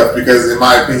movie is tough, because in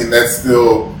my opinion that's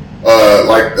still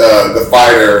The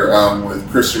Fighter with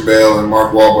Christian Bale and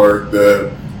Mark Wahlberg.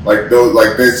 I don't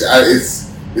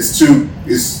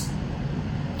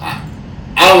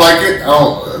like it.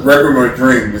 Requiem for a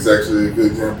Dream is actually a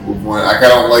good example of one. I kind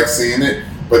of don't like seeing it,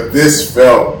 but this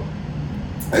felt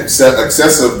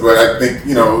excessive. But I think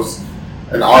it was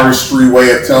an artistry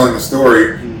way of telling the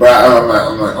story. But I'm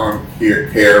not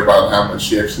care about how much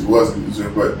she actually was a loser.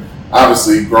 But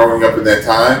obviously, growing up in that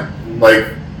time, like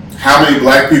how many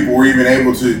black people were even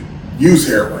able to use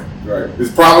heroin? Right.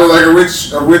 It's probably like a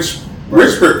rich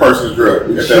person's drug.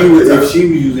 If she was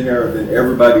using heroin, then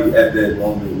everybody at that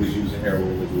moment was using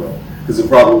heroin as well, because it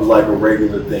probably was like a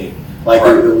regular thing. Like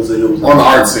it was on the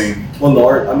art scene. On the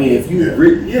art, I mean, if you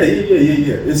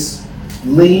it's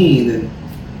lean and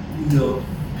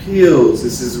pills.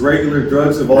 This is regular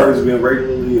drugs have always been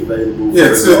regularly available. Yeah,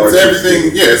 it's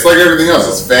everything. Yeah, it's like everything else.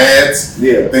 It's fads.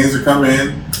 Yeah, things are coming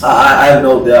in. I have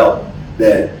no doubt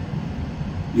that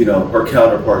her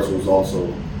counterparts was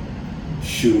also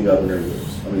shooting up in everywhere.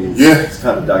 I mean, it's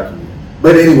kind of documented.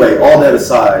 But anyway, all that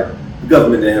aside, the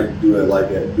government didn't have to do her like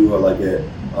that.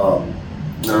 I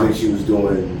think she was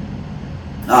doing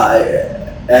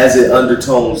as it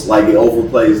undertones, like it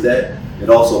overplays that. It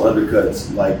also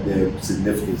undercuts like the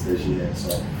significance that she had.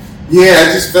 So yeah, I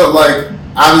just felt like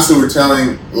obviously we're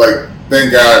telling, like,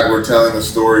 thank God we're telling a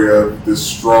story of this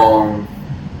strong,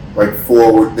 like,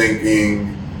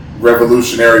 forward-thinking,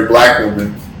 revolutionary black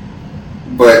woman.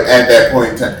 But at that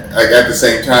point, like at the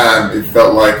same time, it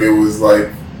felt like it was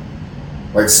like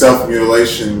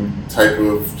self-mutilation type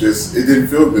of just. It didn't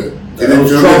feel good. It didn't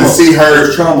feel good to see her.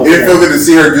 It didn't feel good to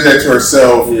see her do that to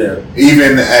herself. Yeah.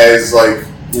 Even as like.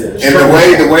 Yeah, and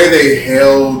the way they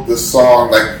held the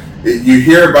song, like you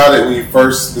hear about it when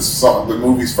the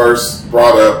movie's first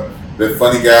brought up. The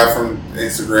funny guy from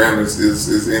Instagram is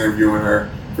interviewing her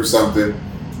for something,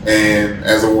 and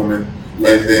as a woman, and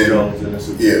then Jones, and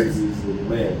he's a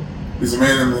man. He's a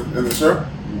man in the show.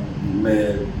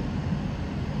 Man.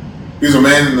 He's a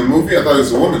man in the movie. I thought he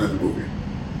was a woman in the movie.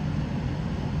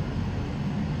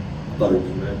 I thought he was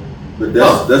a man, but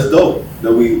that's dope.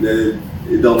 That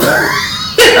it don't matter.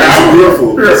 That's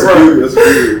beautiful. That's beautiful.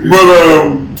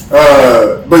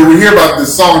 But we hear about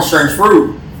this song "Strange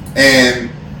Fruit," and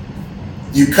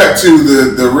you cut to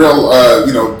the real,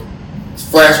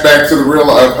 flashback to the real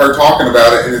of her talking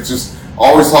about it, and it's just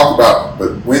always talked about.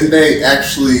 But when they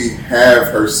actually have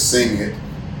her sing it,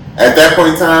 at that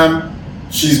point in time,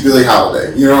 she's Billie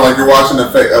Holiday. Like you're watching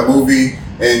a movie,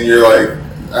 and you're like,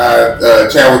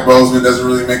 Chadwick Boseman doesn't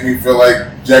really make me feel like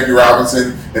Jackie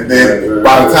Robinson, and then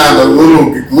by the time the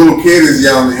little kid is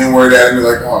yelling the N-word at him, you're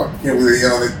like, oh, I can't believe they're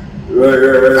yelling it.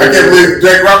 I can't believe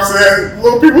Jackie Robinson had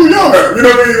little people yelling at him. You know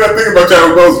what I mean? You got to think about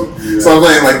Chadwick Boseman. Yeah. So I'm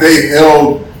saying, like, they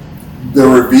held the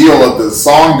reveal of the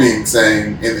song being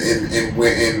sang and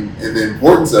the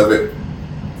importance of it,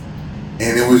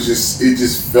 and it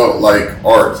just felt like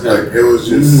art. Like it was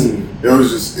just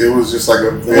like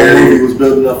a very. It was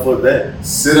building up for that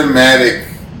cinematic.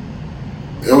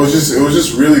 It was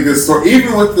just really good story.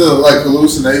 Even with the like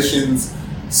hallucinations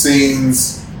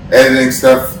scenes, editing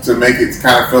stuff to make it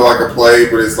kind of feel like a play,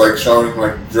 but it's like showing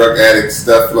like drug addict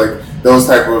stuff, like those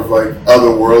type of like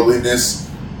otherworldliness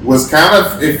was kind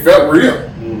of, it felt real.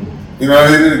 You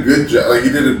know, they did a good job. Like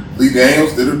Lee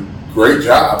Daniels did a great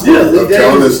job of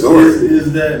telling the story.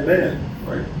 Is that man,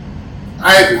 right?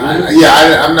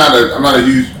 I'm not a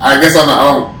huge. I guess I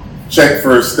don't check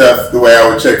for stuff the way I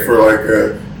would check for like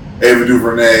Ava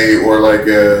DuVernay or like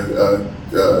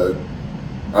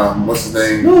what's his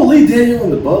name? No, Lee Daniels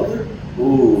and the Butler.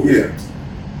 Ooh, yeah.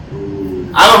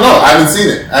 I don't know. I haven't seen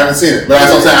it. But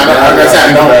that's what I'm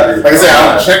saying.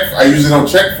 I don't check. I usually don't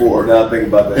check for. Now I think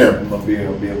about that. Yeah. I'm being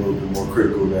a little bit more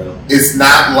critical now. It's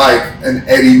not like an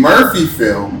Eddie Murphy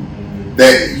film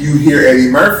that you hear Eddie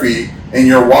Murphy and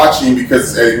you're watching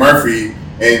because it's Eddie Murphy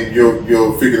and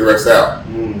you'll figure the rest out.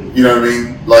 You know what I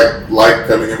mean? Like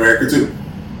Coming to America 2.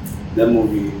 That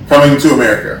movie. Coming to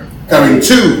America.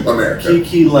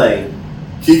 Kiki Lane.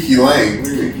 Kiki Lane.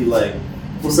 Kiki Lane.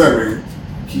 What's that mean?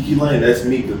 Kiki Lane, that's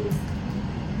Mika.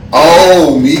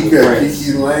 Oh, Mika,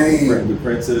 Kiki Lane. The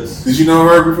princess. Did you know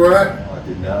her before that? No, I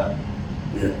did not.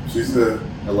 Yeah, she's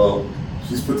Hello.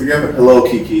 She's put together. Hello,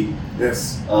 Kiki.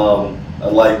 Yes.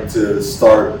 I'd like to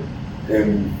start my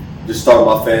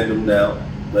fandom now.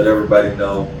 Let everybody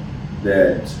know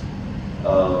that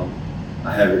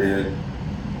I have it in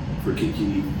for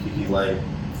Kiki Lane.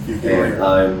 Kiki Lane.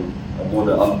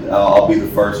 I'll be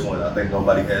the first one. I think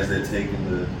nobody has that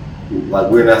taken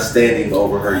like we're not standing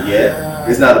over her yet.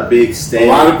 It's not a big stand. A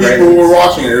lot of people were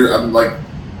watching it. I'm like,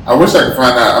 I wish I could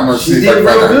find out. I'm gonna see if I can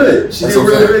find out. Good. She did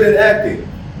really good in acting.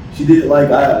 She did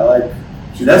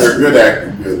She did her good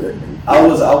acting. I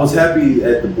was happy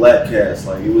at the black cast.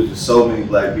 Like it was just so many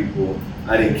black people.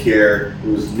 I didn't care. It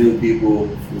was new people.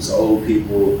 It was old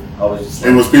people. I was just.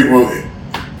 It was people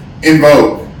in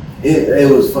vogue.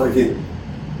 It was fucking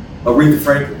Aretha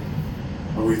Franklin.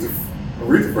 Aretha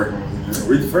Franklin was in there.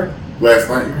 Aretha Franklin. Last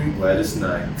night, you mean? Gladys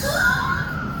Knight.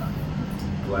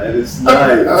 Gladys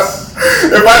Knight.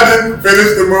 If I didn't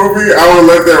finish the movie, I would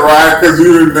let that ride because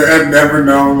you had never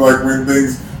known like when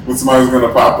somebody was going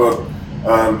to pop up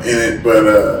in it.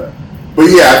 But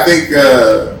yeah, I think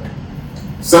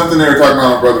something they were talking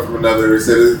about my brother from another. They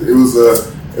said it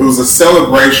was a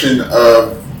celebration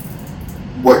of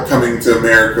what Coming to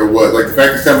America was. Like the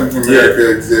fact that Coming to America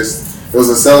exists. It was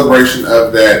a celebration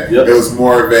of that. Yep. It was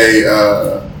more of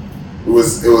a. It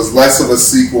was less of a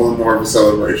sequel and more of a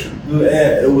celebration.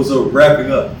 It was a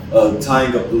wrapping up,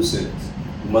 tying up loose ends.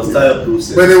 You must tie up loose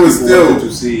ends. But it was still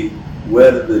to see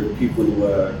where the people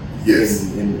were in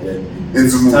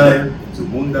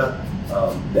Zamunda,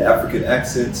 the African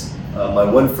accents. My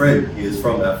one friend, he is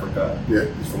from Africa. Yeah.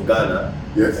 He's from Ghana.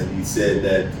 Yes. And he said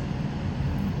that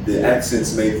the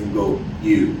accents made him go,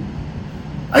 "You."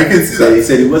 I can see that. He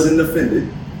said he wasn't offended.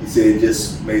 He said it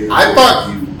just made him go,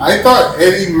 "You." I thought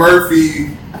Eddie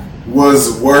Murphy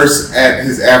was worse at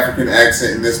his African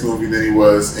accent in this movie than he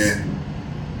was in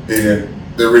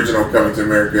the original Coming to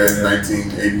America in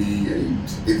 1988,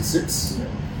 86.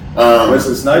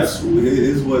 Wesley Snipes,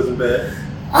 his wasn't bad.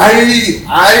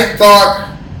 I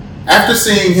thought after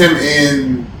seeing him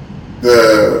in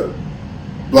the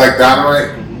Black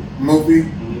Dynamite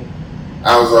movie,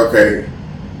 I was okay.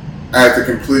 I had to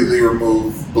completely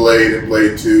remove Blade and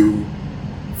Blade 2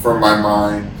 from my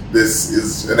mind. This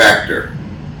is an actor.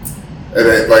 And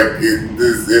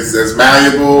is as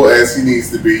malleable as he needs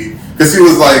to be. Because he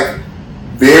was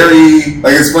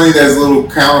it's funny that his little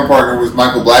counter partner was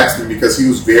Michael Blackston because he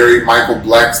was very Michael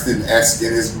Blackston-esque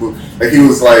in his movie.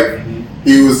 Like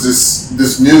he was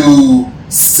this new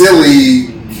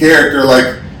silly character.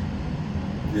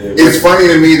 It's funny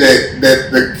to me that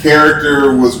the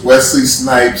character was Wesley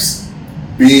Snipes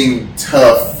being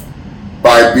tough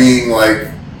by being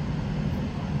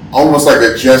almost like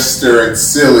a jester and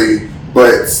silly,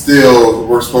 but still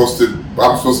I'm supposed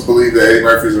to believe that Eddie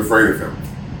Murphy's afraid of him.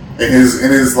 And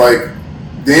his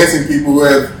dancing people who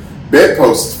have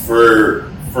bedposts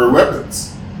for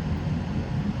weapons.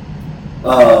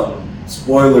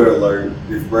 Spoiler alert,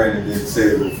 if Brandon didn't say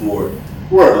it before.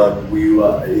 What?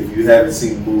 If you haven't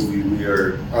seen the movie, we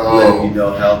are letting you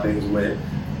know how things went.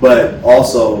 But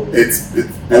also, it's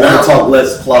I want to talk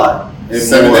less plot. And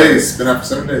 7 days. It's been out for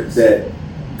 7 days.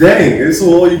 Dang, it's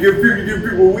all you give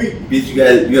people a week. Bitch, you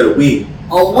got a week.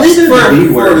 A week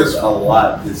for this. A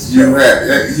lot. You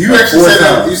actually said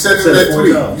that. You said in that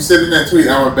tweet. You said in that tweet,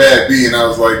 I'm a bad B, and I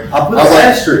was like, I put the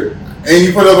asterisk. And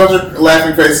you put a bunch of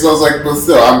laughing faces. I was like, but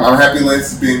still, I'm happy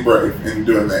Lance is being brave and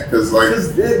doing that because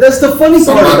that's the funny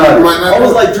part about it. I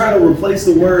was trying to replace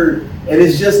the word, and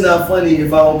it's just not funny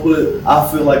if I don't put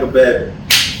I feel like a bad.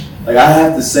 I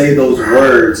have to say those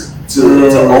words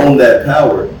to own that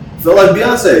power. I feel like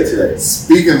Beyonce today.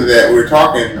 Speaking of that, we're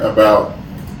talking about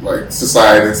like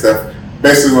society and stuff.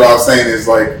 Basically, what I was saying is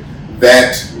like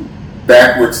that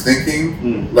backwards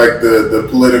thinking, like the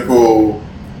political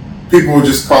people would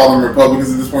just call them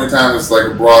Republicans at this point in time. It's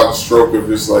like a broad stroke of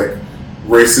just like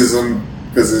racism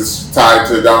because it's tied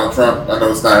to Donald Trump. I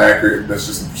know it's not accurate. That's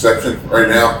just a perception right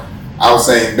now. I was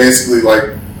saying basically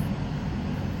like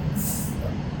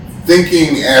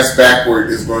thinking as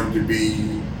backward is going to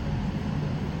be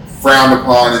frowned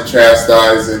upon and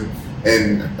chastised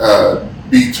and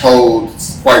be told,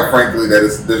 quite frankly,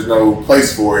 that there's no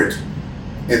place for it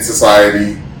in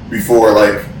society before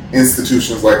like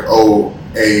institutions like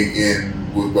OAN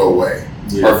will go away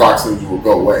or Fox News will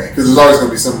go away, because there's always going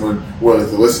to be someone willing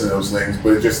to listen to those things,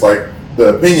 but it's just like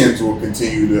the opinions will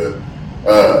continue to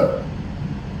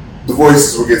the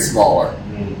voices will get smaller,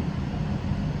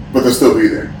 but they'll still be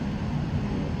there.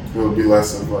 It'll be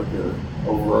less of like a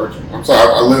overarching. I'm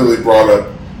sorry, I literally brought up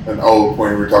an old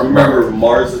point we were talking about. Remember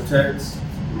Mars Attacks?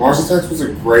 Mars Attacks was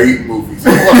a great movie. It's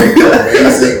like an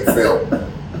amazing film.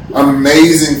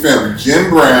 Amazing film. Jim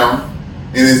Brown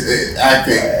in his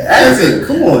acting.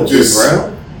 Come on, Jim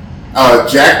Brown.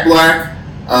 Jack Black.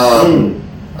 Come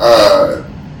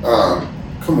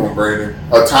on, Brandon.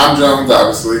 Tom Jones,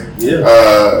 obviously.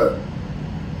 Yeah.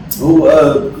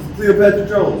 Cleopatra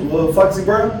Jones. Foxy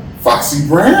Brown. Foxy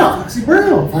Brown was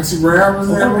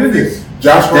in that movie.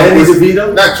 Josh Danny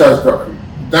DeVito. Not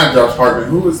Josh Hartnett.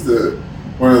 Who was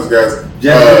one of those guys?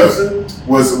 Jack Nicholson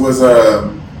was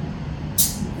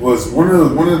one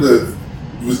of the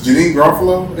was Janine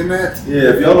Garofalo in that?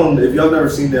 Yeah. If y'all never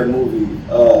seen that movie,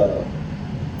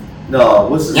 no.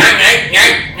 What's his name?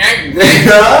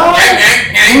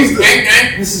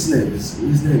 What's his name?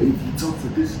 His name. He talks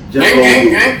like this. Jeff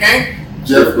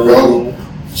Goldblum.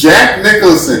 Jack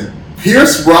Nicholson,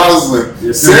 Pierce Brosnan,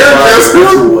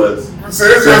 Sarah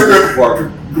Jessica,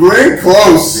 Glenn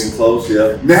Close,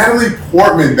 yeah. Natalie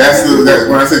Portman. That's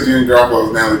when I said Janine Garofalo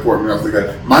was Natalie Portman. I was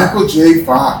like, Michael J.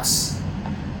 Fox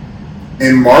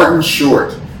and Martin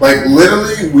Short. Like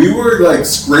literally, we were like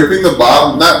scraping the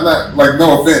bottom. Not like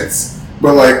no offense,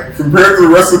 but like compared to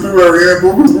the rest of the people that were in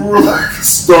movies, we were like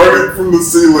starting from the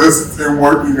C list and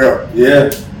working up. Yeah.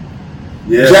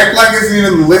 Jack Black isn't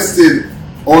even listed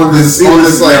on this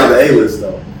like the A list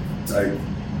though. Like,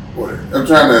 I'm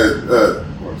trying to.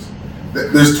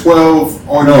 There's 12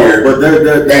 on here, but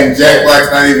they're and Jack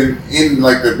Black's not even in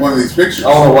like one of these pictures.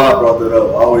 I don't know why I brought that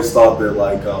up. I always thought that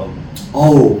like, no,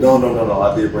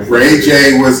 I did bring. Ray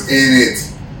J was in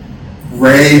it.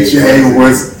 Ray J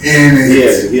was in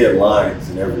it. He had lines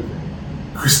and everything.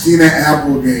 Christina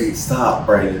Applegate. Stop,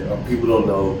 Brandon. People don't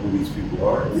know who these people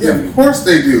are. Yeah, of course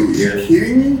they do. Are you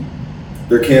kidding me?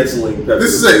 They're canceling.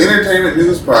 This is an entertainment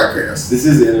news podcast. This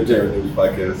is an entertainment news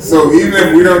podcast. So even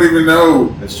if we don't even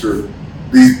know, that's true.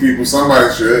 These people,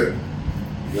 somebody should.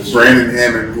 Brandon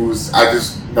Hammond, I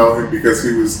just know him because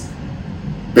he was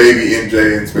Baby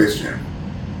MJ in Space Jam.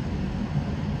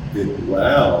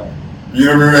 Wow. You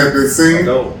don't remember that scene? I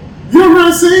don't. You don't remember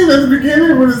that scene at the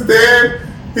beginning with his dad?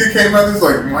 He came out, he's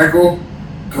like, Michael, a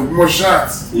couple more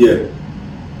shots. Yeah.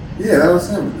 Yeah, that was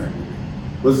him in that movie.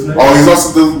 What's his name? Oh, he's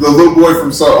also the little boy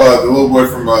from Soul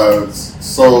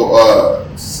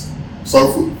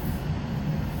Food.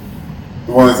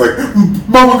 The one that's like,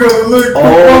 Mama gonna lick.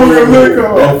 Mama gonna lick.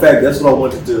 In fact, that's what I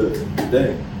wanted to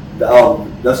today.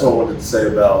 That's what I wanted to say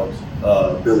about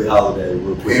Billie Holiday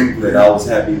real quick. That I was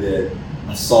happy that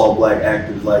I saw black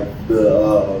actors like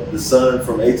the son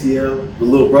from ATL, the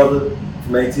little brother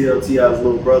from ATL, T.I.'s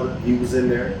little brother. He was in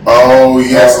there. Oh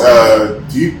yes.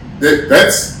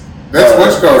 That's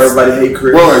what you call Everybody Hate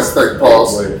Chris. Well, it's like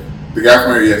Paul's. The guy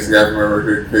from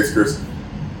Everybody Hates Chris.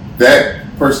 That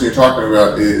person you're talking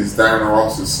about is Diana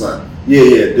Ross's son.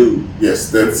 Yeah, dude. Yes,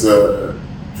 that's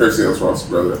Tracy Ellis Ross'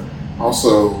 brother.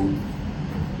 Also,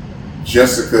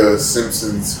 Jessica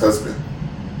Simpson's husband.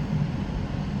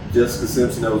 Jessica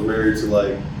Simpson that was married to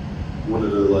like one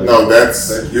of the like. No,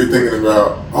 you're thinking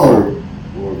about.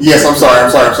 Yes, I'm sorry.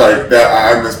 That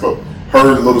I misspoke. Her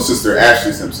little sister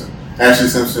Ashley Simpson. Ashley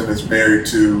Simpson is married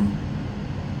to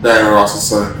Diana Ross's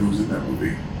son, who's in that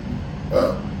movie.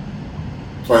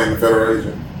 Playing the federal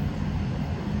agent.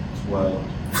 Wow.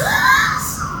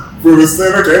 For the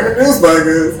entertainment news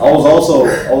podcast. I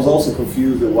was also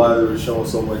confused at why they were showing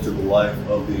so much of the life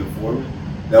of the informant.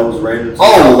 That was random.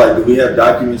 I was like, do we have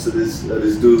documents of this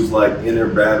dude's like inner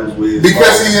battles with?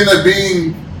 Because he ended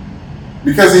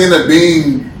up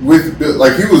being with,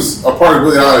 like, he was a part of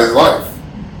Billie Holiday's life.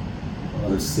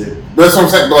 was sick. That's what I'm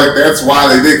saying. But like that's why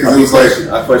they did because it was like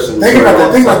I question. Think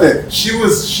about that. She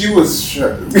was. Put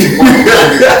a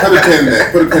pin in that.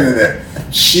 Put a pin in that.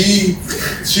 She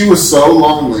was so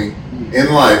lonely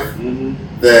in life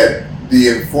that the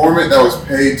informant that was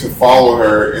paid to follow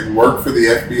her and work for the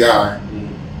FBI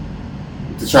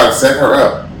to try to set her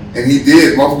up, and he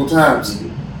did multiple times,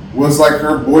 was like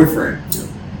her boyfriend.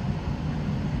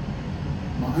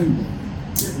 Mind blowing.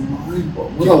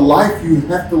 What a life you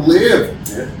have to live.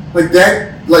 Yeah. Like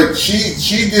that. Like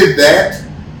she did that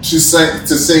to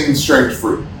sing Strange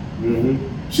Fruit.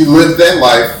 She lived that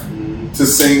life to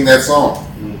sing that song.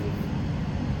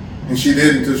 And she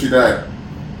did until she died.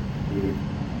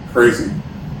 Crazy.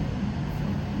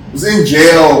 Was in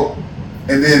jail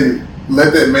and then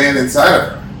let that man inside of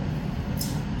her.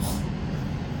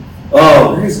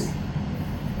 Oh, crazy.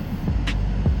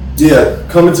 Yeah,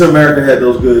 Coming to America had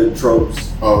those good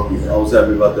tropes. Oh, yeah. I was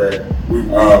happy about that.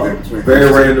 Very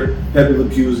random. Pepe Le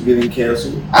Pew is getting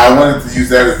canceled. I wanted to use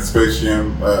that as a Space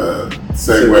Jam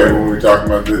segue when we were talking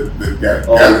about the guy.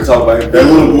 We talk about him. That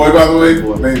little boy, by the way,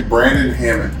 named Brandon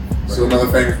Hammond. So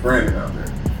another famous Brandon out there.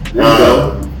 There you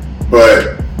go.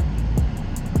 But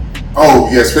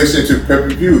Space Jam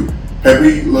 2,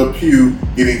 Pepe Le Pew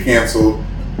getting canceled.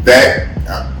 That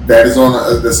is on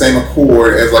the same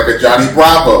accord as like a Johnny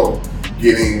Bravo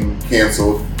getting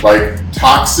canceled, like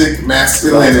toxic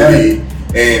masculinity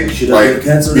and like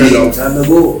being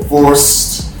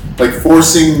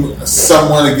forcing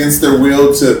someone against their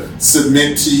will to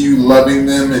submit to you, loving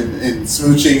them and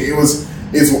smooching.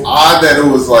 It's odd that it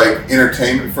was like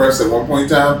entertainment for us at one point in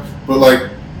time, but like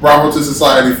bravo to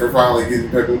society for finally getting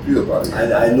Pepe Le Pew about it.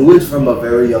 I knew it from a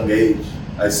very young age.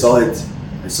 I saw it.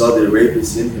 I saw the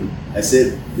rapist in him. I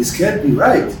said, this can't be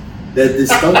right. That this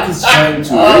skunk is trying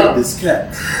to rape this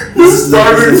cat. This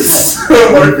started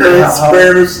like a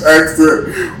Spanish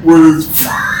accent with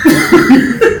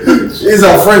It's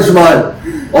a French man.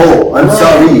 Oh, I'm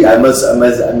sorry. I miss.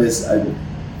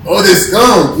 Oh, this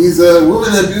skunk. He's a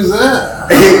woman abuser.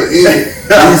 He's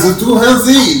a too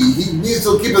handsy. He needs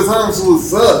to keep his hands to his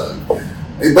son.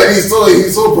 But he's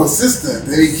so persistent,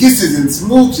 and he kisses and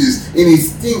smooches, and he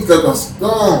stinks like a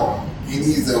skunk, and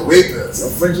he's a rapist. Your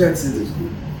French accent is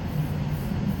good.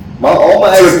 All my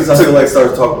accents, I feel like,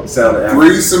 start sounding African.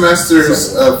 3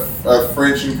 semesters of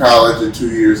French in college and 2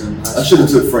 years in high school. I should have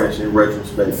took French in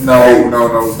retrospect. No,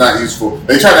 it's not useful.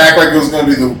 They tried to act like it was going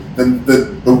to be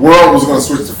the world was going to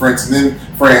switch to French, and then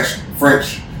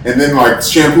French, and then like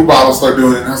shampoo bottles start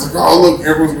doing it, and I was like, oh look,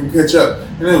 everyone's going to catch up.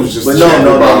 And it was just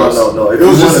shampoo bottles. No. It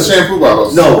was just the shampoo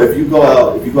bottles. No, if you go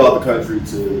out the country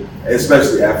to,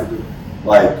 especially Africa,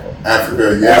 like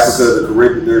Africa, yes. Africa, the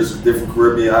Caribbean, there's different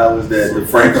Caribbean islands that the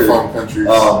Francophone countries.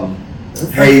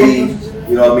 Haiti,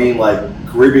 you know what I mean? Like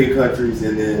Caribbean countries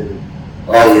and then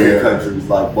African countries,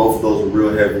 like both of those are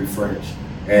real heavy French.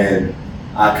 And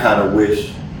I kind of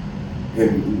wish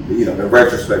in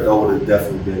retrospect, I would have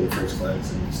definitely been in French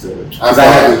class instead of, because I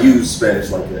haven't used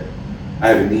Spanish like that. I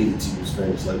haven't needed to use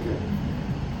Spanish like that.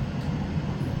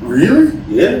 Really?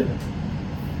 Yeah.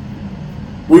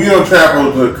 Well, you don't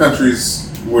travel to countries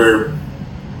where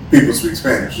people speak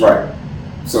Spanish. Right.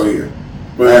 So, yeah.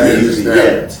 But I haven't used it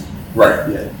yet. Right.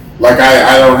 Yeah. Like,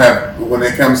 I don't have, when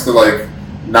it comes to, like,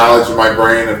 knowledge in my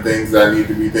brain of things that I need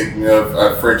to be thinking of,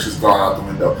 French has gone out the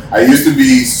window. I used to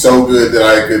be so good that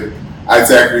I'd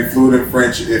say I could be fluent in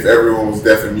French if everyone was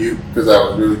deaf and mute, because I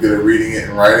was really good at reading it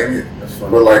and writing it. That's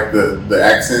funny. But like the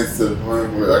accents,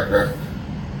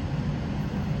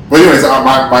 but anyways,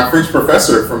 my French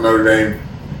professor from Notre Dame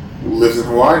lives in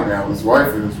Hawaii now. His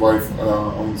wife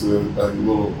owns a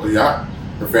yacht.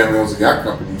 Her family owns a yacht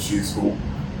company. She's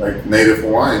like native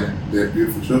Hawaiian. They have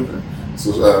beautiful children.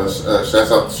 So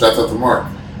shouts out to Mark.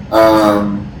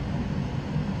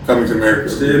 Coming to America.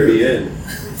 Très bien.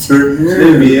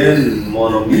 Très bien,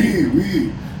 mon ami.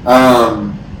 Oui.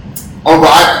 But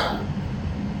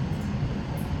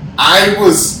I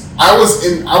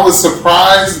was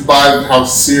surprised by how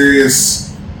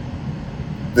serious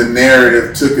the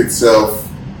narrative took itself,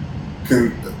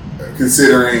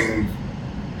 considering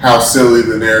how silly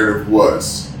the narrative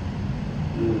was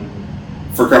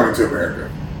for Coming to America.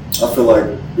 I feel like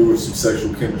there was some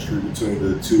sexual chemistry between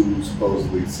the two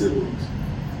supposedly siblings.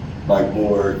 Like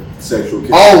more sexual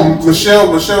chemistry. Oh,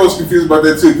 Michelle was confused about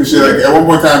that too, because she like at one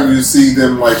point in time you see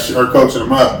them like her coaching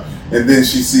them up, and then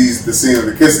she sees the scene of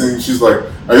the kissing, and she's like,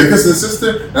 "Are they kissing the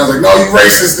sister?" And I was like, "No, you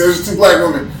racist. There's 2 black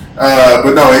women."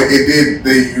 But no, it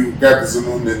did. You got the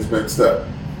Zamundans mixed up.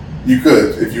 You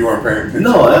could if you weren't paying attention.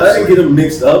 No, I didn't get them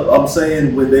mixed up. I'm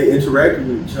saying when they interacted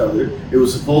with each other, it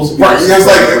was supposed to be right. It was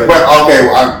like, but okay,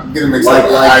 I'm getting mixed like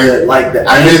up. The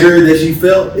anger that she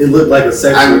felt, it looked like a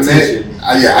sexual tension.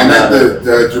 I meant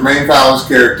the Jermaine Fowler's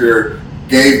character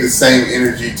gave the same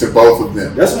energy to both of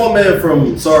them. That's my man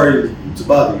from Sorry to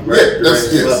Bobby, right?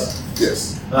 Yeah,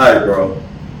 yes. All right, bro.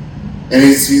 And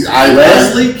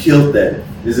Leslie killed that.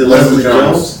 Is it Leslie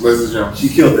Jones? Leslie Jones. She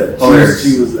killed that.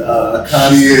 She was a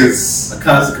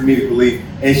constant comedic relief,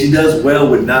 and she does well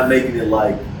with not making it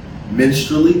like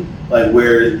minstrelly, like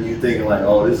where you thinking like,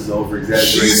 oh, this is over exaggerated.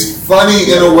 She's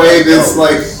funny in a way that's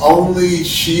like only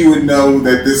she would know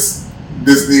that this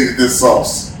needed this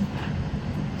sauce.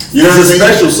 You know what I mean?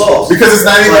 Special sauce because it's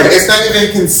not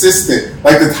even consistent.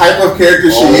 Like the type of character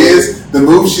she is, the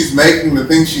moves she's making, the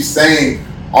things she's saying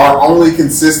are only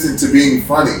consistent to being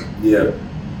funny. Yeah.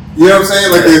 You know what I'm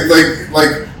saying?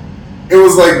 Like it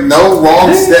was like no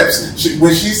wrong steps.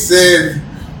 When she said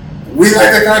we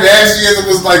like the Kardashians, it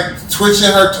was like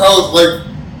twitching her toes. Like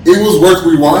it was worth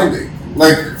rewinding.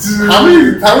 Like how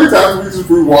many times we just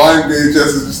rewind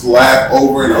VHS and just laugh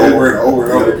over and over and over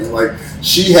and over again. Like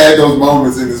she had those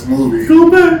moments in this movie. Go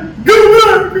back.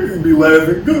 You'd be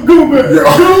laughing. Go back.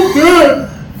 Go back.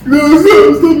 Now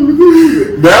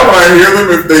when I hear them,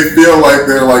 if they feel like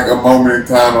they're like a moment in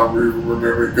time, I'm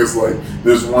remembering because like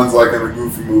there's ones like in the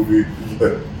Goofy movie,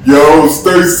 like, yo,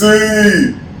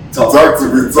 Stacy, talk to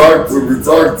me,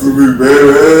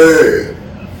 baby.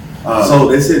 So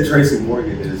they said Tracy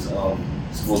Morgan is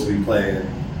supposed to be playing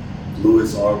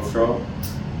Louis Armstrong,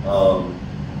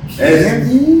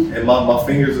 and my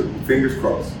fingers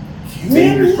crossed.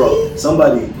 Fingers crossed.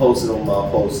 Somebody posted on my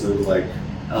post that was like.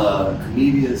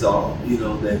 Comedians are,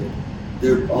 that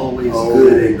they're always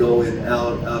good at going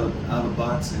out of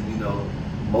boxing.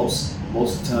 Most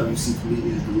of the time you see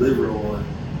comedians deliver on.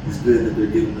 It's good that they're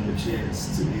giving him a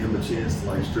chance to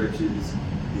like stretch his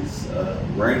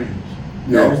range.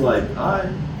 Yeah. I was like, all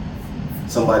right.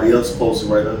 Somebody else posted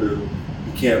right under,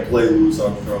 you can't play Louis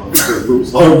Armstrong because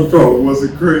Louis Armstrong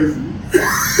wasn't crazy.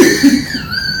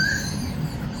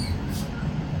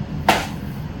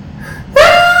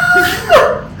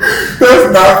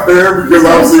 That's not fair because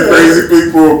obviously crazy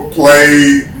people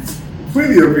plenty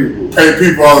of people pay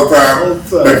people all the time.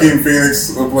 Joaquin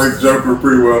Phoenix plays Joker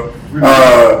pretty well.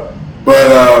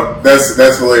 But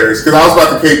that's hilarious because I was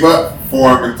about to cape up for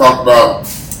him and talk about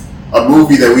a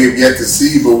movie that we have yet to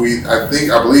see, but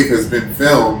I believe has been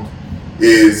filmed.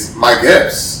 Is Mike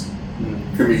Epps,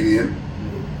 comedian,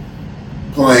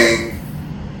 playing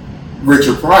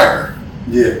Richard Pryor.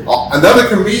 Yeah, another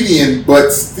comedian,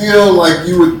 but still, like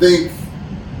you would think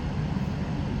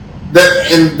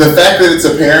that, and the fact that it's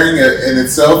a pairing in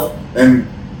itself, and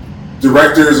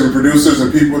directors and producers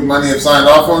and people with money have signed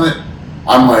off on it.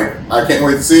 I'm like, I can't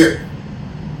wait to see it.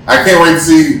 I can't wait to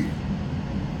see.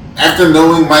 After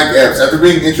knowing Mike Epps, after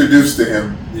being introduced to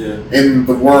him in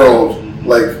the world,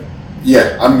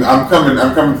 I'm coming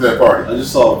to that party. I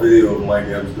just saw a video of Mike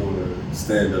Epps doing a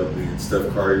stand up, and Steph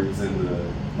Curry was in the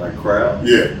crowd.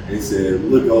 Yeah. And he said,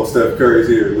 look, Steph Curry's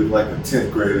here. Look like a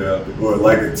 10th grader out there, or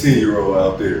like a 10-year-old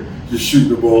out there, just shooting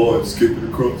the ball and skipping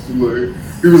across the lane.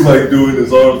 He was like doing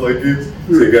his arms like this.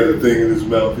 So he got the thing in his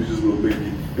mouth. He's just a little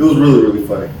binky. It was really, really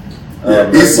funny.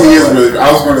 He is really.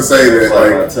 I was going to say that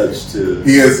like touch to.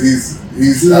 He had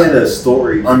a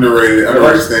story underrated.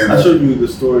 I showed you the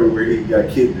story where he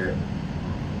got kidnapped,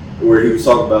 where he was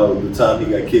talking about the time he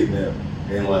got kidnapped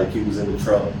and like he was in the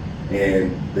trunk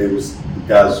and the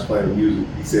guys was playing the music.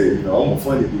 He said, I'm a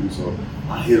funny dude, so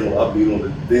I beat on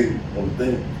the thing,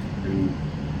 and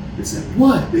they said,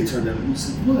 what? They turned down the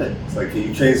music. Said, what? It's like, can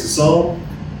you change the song?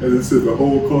 And they said the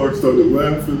whole car started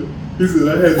laughing. He said,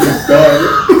 I had to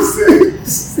die.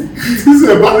 He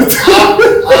said, by the time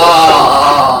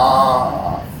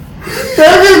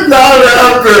that is not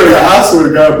happening. I swear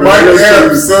to God, bro. Mike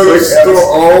Epps tells the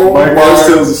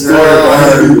story about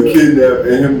how he was kidnapped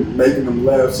and him making them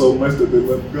laugh so much that they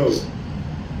let him go.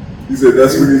 He said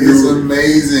that's what he did. It's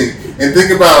amazing. And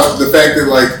think about the fact that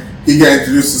like he got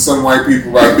introduced to some white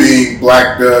people by being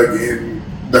Black Doug in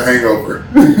The Hangover,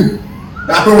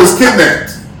 who was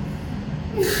kidnapped.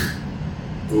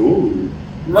 Ooh.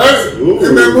 Right? Ooh.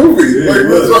 In that movie. Yeah, like,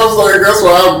 that's what I was like, that's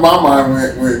why my mind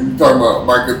went when you talking about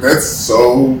Michael. That's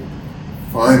so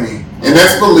funny. And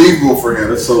that's believable for him.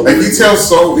 That's so like he tells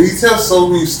so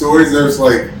many stories that's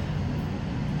like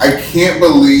I can't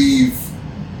believe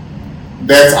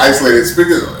that's isolated.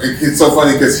 It's so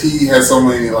funny because he has so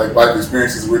many like life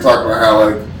experiences. We're talking about how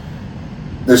like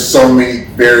there's so many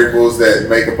variables that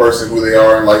make a person who they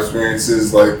are in life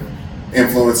experiences, like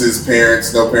influences,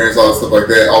 parents, no parents, all that stuff like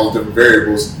that, all the different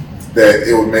variables, that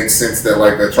it would make sense that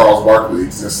like a Charles Barkley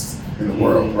exists in the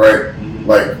world, right?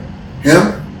 Like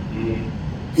him,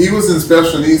 he was in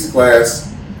special needs class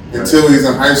until he's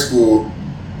in high school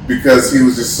because he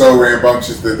was just so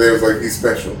rambunctious that they was like, he's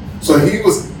special. So he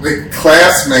was like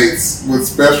classmates with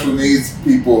special needs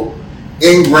people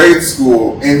in grade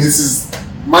school, and this is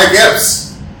Mike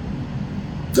Epps.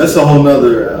 That's a whole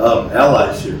nother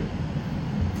allyship. You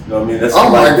know what I mean? That's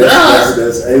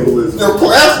that's ableism. Your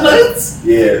classmates?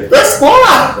 Yeah. That's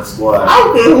squad. That's squad. I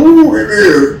don't know who it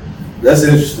is. That's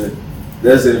interesting.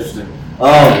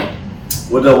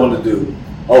 What do I want to do?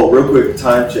 Oh, real quick,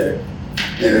 time check.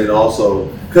 And then also,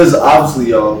 because obviously,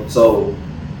 y'all, so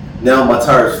now my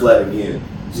tire's flat again.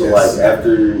 So, like,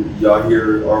 after y'all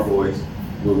hear our voice,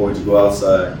 we're going to go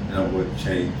outside and I'm going to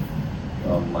change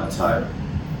my tire.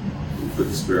 Put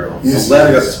the spare on. Yes, I'm glad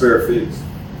I got the spare fixed.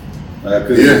 I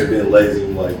couldn't have just been lazy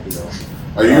and, like, you know.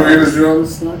 Are you ready to drill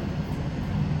this tonight?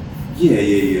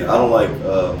 Yeah. I don't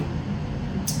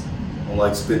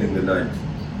like spending the night.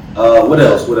 What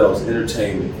else?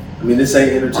 Entertainment. I mean, this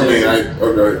ain't entertainment.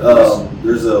 Okay.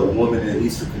 There's a woman in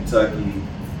Eastern Kentucky,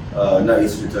 not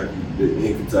Eastern Kentucky, but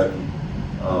in Kentucky.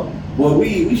 Well,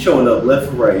 we showing up left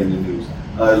and right in the news.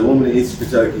 There's a woman in Eastern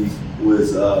Kentucky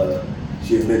was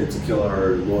she admitted to killing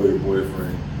her lawyer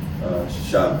boyfriend. She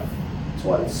shot him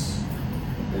twice,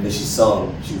 and then she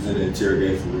sung. She was in the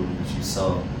interrogation room and she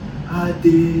sung, "I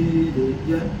did it,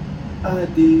 yeah, I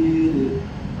did it."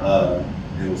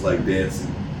 And it was like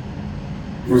dancing.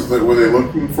 Were they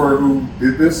looking for who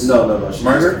did this? No. She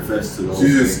just confessed to the whole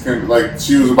thing.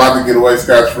 She was about to get away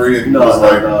scot-free, and no.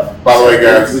 By the way,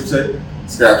 guys,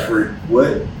 scotch-free.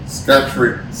 What?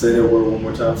 Scotch-free. Say that word one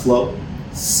more time, slow.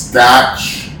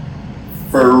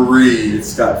 Scotch-free. It's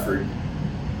scot-free.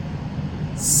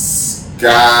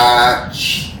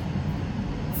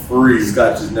 Scotch-free.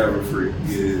 Scotch is never free.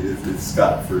 It's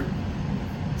scot-free.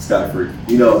 Scot-free.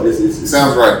 You know, it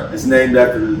sounds right. It's named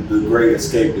after the great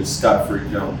escapist Scott Free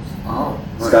Jones. Oh,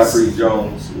 nice. Scott Free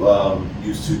Jones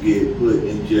used to get put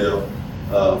in jail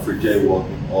for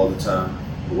jaywalking all the time,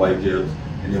 the white jails.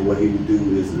 And then what he would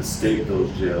do is escape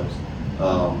those jails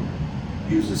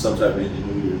using some type of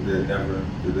ingenuity that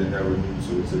they never knew.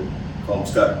 So it's call him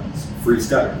Scott Free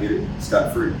Scott. Get it?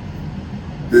 Scott Free.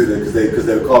 Because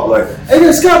they would call like, hey,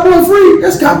 that's Scott Boy Free.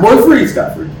 That's Scott Boy Free.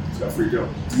 Scott Free. Scott Free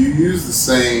Jones. Do you use the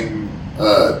same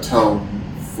tone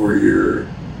for your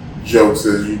jokes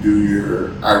as you do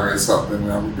your I read something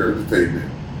and I'm regurgitating it?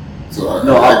 So I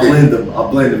blend them.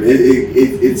 It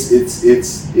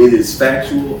is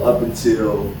factual up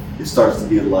until it starts to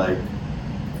get like,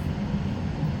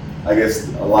 I guess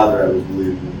a lot of that was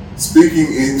believable. Speaking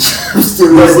in it was too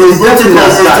until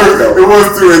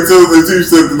you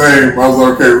said the name. I was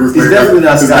like, okay, his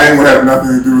name would have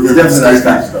nothing to do with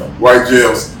it. White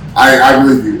jails. I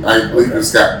believe you. I believe you,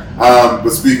 Scott.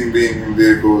 But speaking being in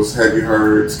vehicles, have you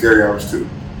heard Scary Hours 2?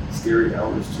 Scary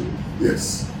Hours 2?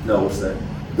 Yes. No, what's that?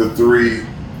 The 3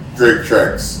 Drake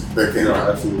tracks that came out.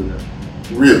 No, absolutely not.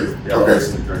 Really? Yeah, okay.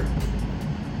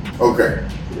 Okay.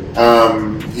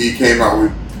 He came out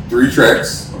with 3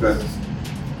 tracks. Okay.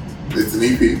 It's an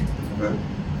EP. Okay.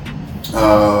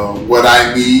 What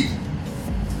I Need,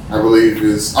 I believe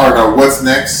is, What's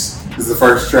Next is the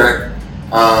first track.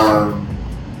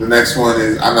 The next one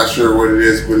is, I'm not sure what it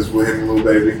is, but it's with him and Lil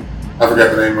Baby. I forgot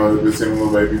the name of it, but it's him and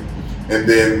Lil Baby. And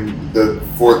then the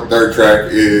third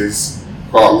track is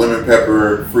called Lemon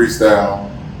Pepper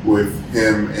Freestyle with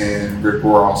him and Rick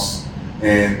Ross.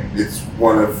 And it's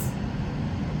one of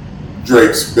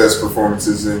Drake's best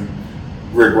performances, and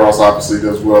Rick Ross obviously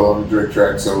does well on the Drake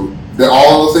track. So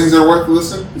all those things are worth a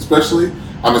listen, especially.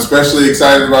 I'm especially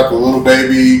excited about the Lil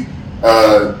Baby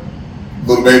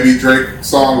Drake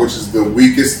song, which is the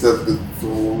weakest of the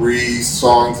 3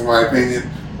 songs in my opinion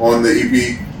on the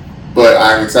EP. But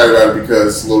I'm excited about it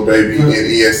because Lil Baby and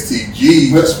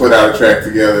ESTG just put out a track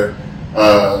together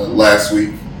last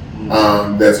week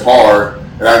that's hard.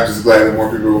 And I'm just glad that more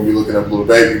people are going to be looking up Lil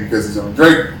Baby because he's on the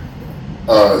Drake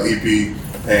EP,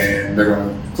 and they're going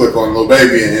to click on Lil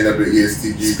Baby and end up at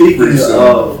ESTG pretty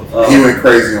soon. He went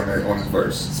crazy on his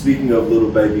verse. Speaking of Lil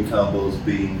Baby combos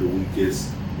being the weakest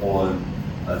on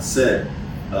a set,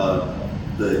 the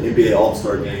NBA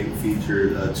All-Star Game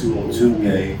featured a 2-on-2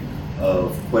 game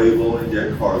of Quavo and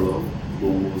Giancarlo,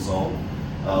 Lil was on,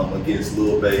 against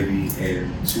Lil Baby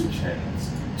and 2 Chainz.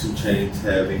 2 Chainz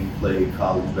having played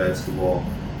college basketball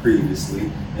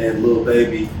previously, and Lil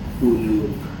Baby, who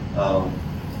knew,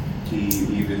 he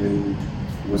even knew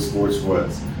what sports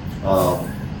was.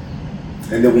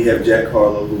 And then we have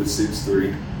Giancarlo, who is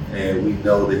 6'3", and we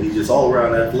know that he's just all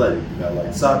around athletic. You got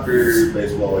like soccer,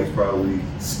 baseball, he's probably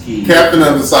ski. Captain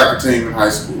of the soccer team in high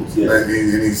school. Yeah.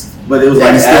 And he's but it was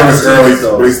like he's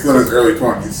still in his early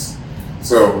 20s.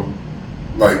 So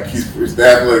Like the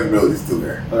athletic ability is still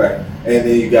there. Okay, and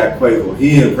then you got Quavo.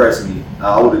 He impressed me.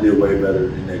 I would have did way better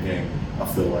in that game. I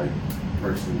feel like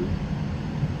personally.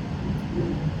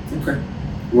 Okay.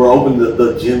 We're open.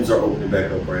 The gyms are opening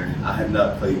back up, Brandon. I have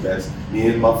not played basketball. Me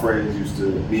and my friends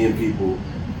me and people.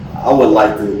 I would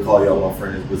like to call y'all my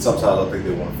friends, but sometimes I think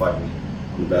they want to fight me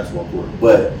on the basketball court.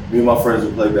 But me and my friends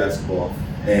would play basketball,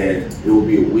 and it would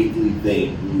be a weekly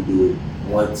thing. We would do it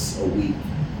once a week,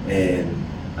 and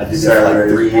I did that for like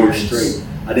 3 years straight.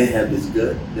 I didn't have this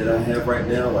gut that I have right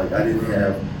now. Like I didn't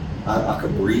have. I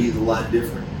could breathe a lot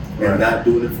different, and not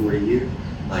doing it for a year.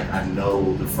 Like I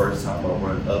know the first time I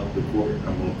run up the court,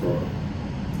 I'm gonna throw it.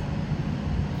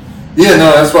 Yeah,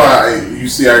 no, that's why you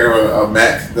see I got a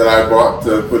mat that I bought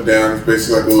to put down. It's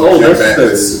basically like a little gym mat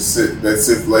that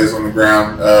sits lays on the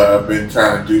ground. I've been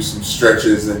trying to do some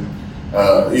stretches and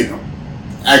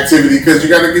activity because you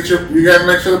got to make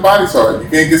sure the body's hard. You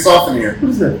can't get soft in here. What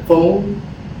is that, foam?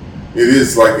 It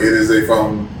is a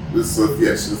foam. It's a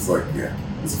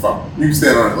foam. You can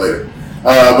stand on it later.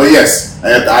 But yes,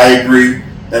 I agree.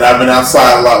 And I've been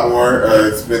outside a lot more.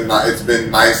 It's been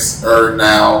nicer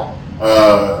now.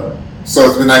 So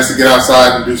it's been nice to get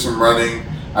outside and do some running.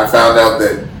 I found out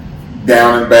that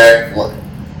down and back,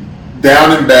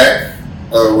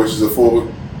 which is a full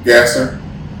gasser,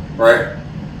 right?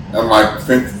 On my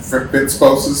fence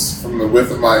posts from the width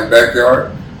of my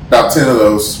backyard, about 10 of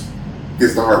those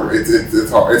gets the heart rate. It's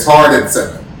hard. It's hard at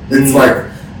 7. It's like,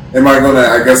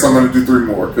 I guess I'm gonna do 3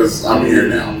 more because I'm here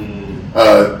now,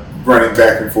 running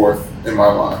back and forth in my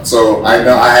line. So I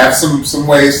know I have some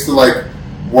ways to like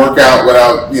work out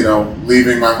without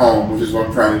leaving my home, which is what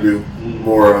I'm trying to do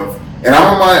more of. And I'm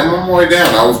on my way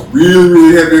down. I was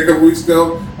really heavy a couple weeks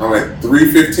ago. I'm at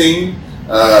 315,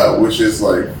 which is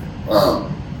like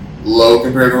low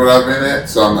compared to what I've been at.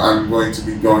 So I'm going to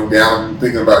be going down. I'm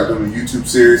thinking about doing a YouTube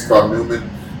series called Newman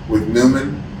with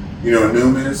Newman. You know what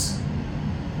Noom is?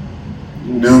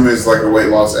 Noom is like a weight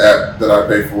loss app that I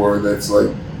pay for. That's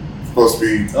like supposed to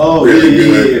be really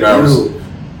good.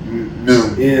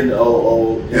 Noom.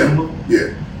 N-O-O-M?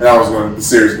 Yeah. And I was going to the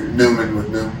series Newman with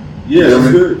Noom. Yeah,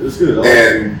 Newman. That's good.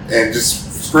 And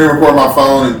just screen record my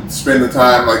phone and spend the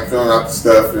time like filling out the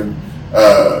stuff and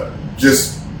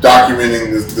just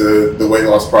documenting the weight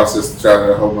loss process to try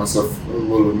to hold myself a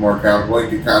little bit more accountable and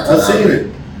get content I've seen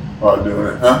it while doing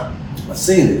it. Huh? I've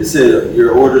seen it. It said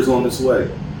your order's on this way.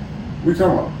 What are you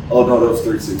talking about? Oh no, that was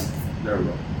 360. Never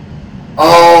mind.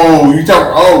 Oh, you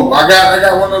talking? Oh, I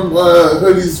got one of them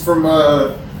hoodies from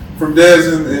Dez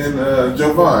and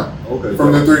Jovan. Okay.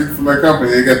 From their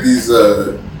company, they got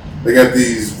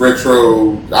these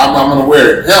retro. I'm gonna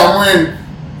wear it. Hell, I'm wearing.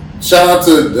 Shout out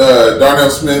to Darnell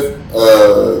Smith,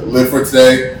 Live for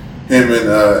Today. Him and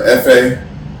Fa,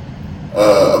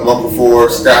 Amokafor,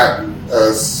 Scott.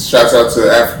 Shouts out to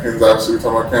Africans. Obviously, we're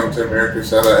talking about Camden America.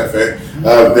 Shout out Fa.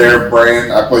 Their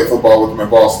brand. I played football with them at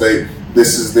Ball State.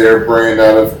 This is their brand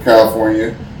out of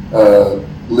California.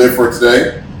 Live for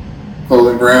Today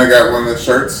clothing brand. I got one of the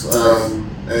shirts.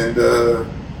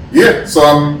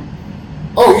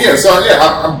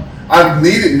 I've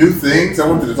needed new things. I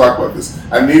wanted to talk about this.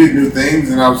 I needed new things,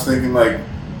 and I was thinking like,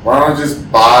 why don't I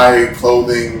just buy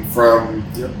clothing from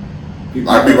people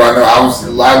I know? I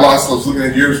was looking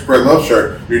at your Spread Love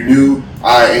shirt. Your new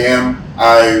I Am,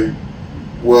 I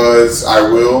Was, I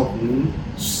Will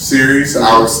series.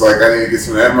 I was like, I need to get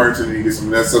some of that merch. I need to get some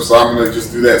of that stuff. So I'm gonna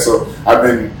just do that. So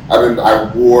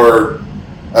I wore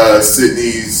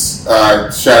Sydney's.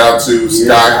 Shout out to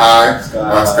Sky High,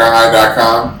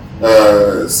 skyhigh.com.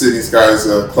 Sydney Sky's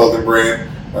clothing brand.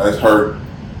 Her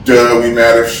We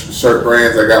Matter shirt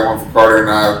brands. I got one for Carter and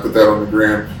I put that on the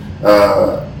gram.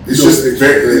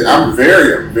 I'm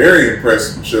very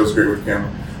impressed. Michelle's great with camera.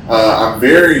 I'm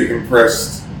very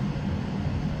impressed.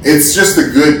 It's just a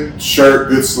good shirt,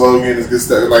 good slogan. It's good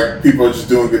stuff. Like people are just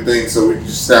doing good things, so we can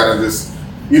just kind of just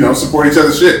support each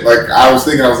other's shit. Like I was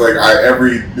thinking,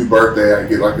 every new birthday I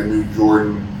get like a new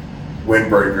Jordan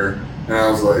windbreaker, and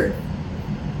I was like,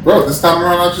 bro, this time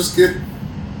around I'll just get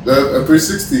a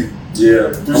 360. Yeah,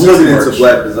 I'm looking into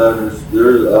black designers.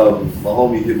 My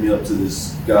homie hit me up to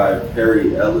this guy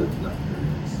Perry Elliott. Not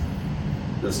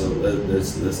Perry. That's a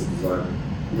designer.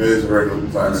 It is a regular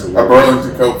designer. A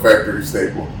Burlington Coat Factory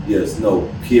staple. Yes, no,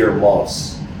 Pierre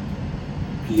Moss.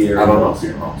 I don't know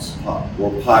Pierre Moss.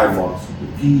 Or Pye Moss.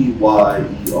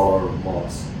 P-Y-E-R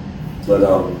Moss. But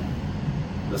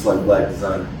that's like black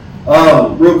designer.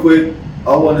 Real quick,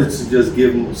 I wanted to just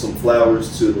give him some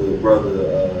flowers to the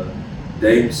brother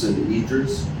Damson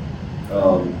Idris.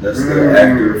 That's the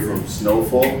actor from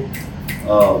Snowfall.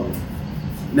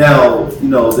 Now,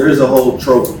 there's a whole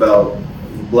trope about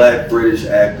black British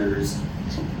actors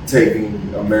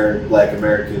taking Black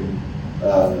American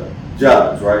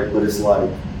jobs, right? But it's like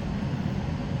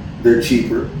they're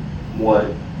cheaper.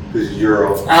 One, because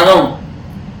Euro.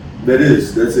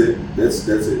 That's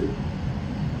it.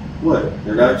 What?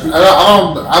 They're not cheap.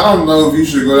 I don't know if you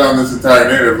should go down this entire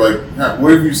narrative. Like,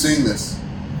 where have you seen this?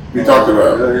 We talked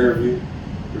about an interview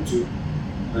or two,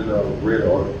 and read an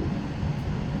article.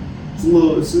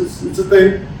 It's a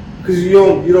thing, because you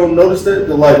don't notice that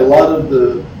like a lot of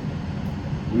the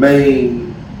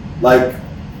main, like,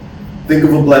 think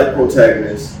of a black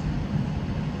protagonist,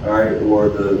 all right, or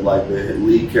the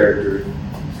lead character,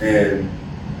 and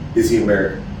is he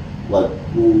American? Like,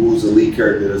 who's the lead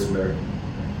character that's American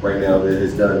right now that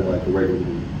has done like a regular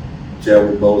movie?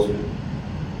 Chadwick Boseman.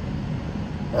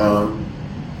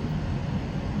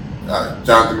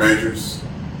 Jonathan Majors.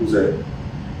 Who's that?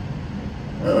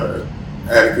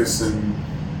 Atticus and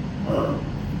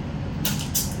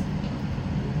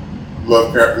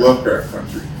Lovecraft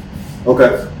Country.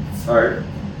 Okay, all right.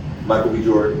 Michael B.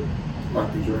 Jordan.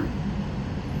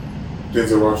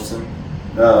 Denzel Washington.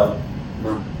 No.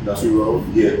 Too old.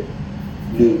 Yeah.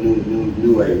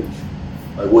 New age.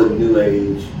 Like, what new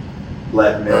age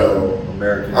black male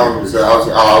American? I was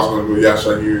going to go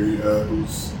Yasha here,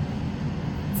 who's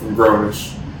from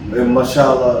Grownish. And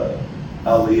Mashallah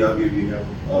Ali, I'll give you him.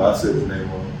 I said his name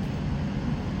wrong.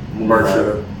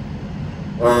 Marsha.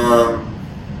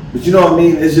 But you know what I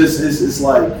mean? It's just it's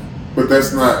like. But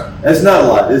that's not. That's not a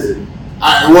lot, is it?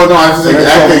 I just think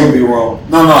acting would be wrong.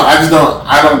 No, I just don't.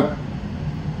 I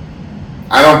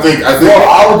think. Well,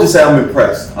 I would just say I'm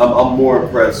impressed. I'm more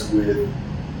impressed with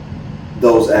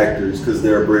those actors because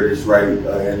they're British, right?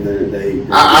 And they.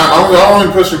 I want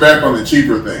to push back on the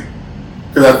cheaper thing,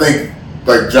 because I think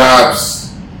like jobs.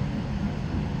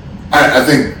 I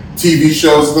think TV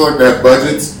shows look like they have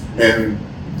budgets, and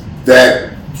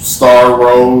that star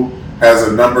role has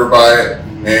a number by it,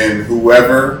 and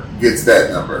whoever gets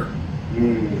that number.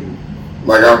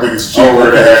 Like, I don't think it's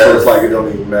cheaper to have. So it's like it don't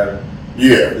even matter.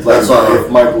 Yeah, it's like if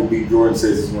Michael B. Jordan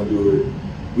says he's going to do it,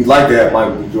 we'd like to have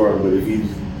Michael B. Jordan, but if he's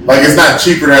like, it's not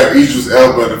cheaper to have Idris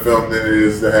Elba in a film than it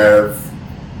is to have.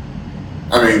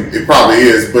 I mean, it probably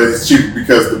is, but it's cheaper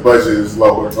because the budget is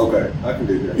lower. Okay, I can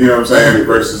dig that. You know what I'm saying?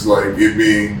 Versus like it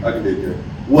being. I can dig that.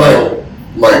 Well,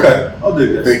 okay, I'll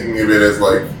dig that. Thinking of it as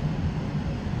like,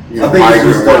 I think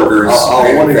migrant workers.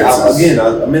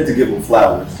 I meant to give them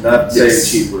flowers, not to say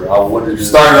it's cheaper. I wanted to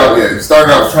start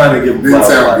off trying to give them flowers.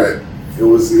 Didn't sound good.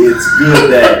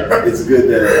 It's good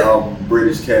that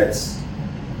British cats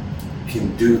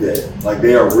can do that. Like,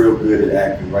 they are real good at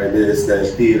acting, right? There's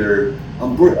that theater.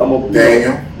 Daniel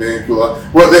Kula.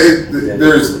 Well,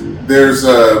 there's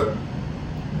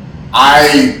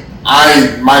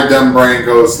my dumb brain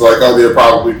goes like, oh, they're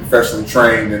probably professionally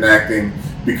trained in acting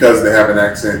because they have an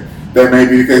accent. That may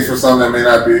be the case for some. That may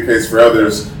not be the case for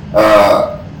others.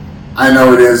 I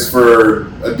know it is for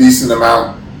a decent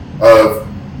amount of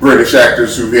British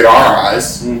actors who hit our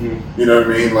eyes. Mm-hmm. You know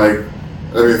what I mean? Like,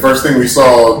 the first thing we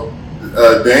saw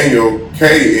Daniel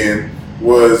K in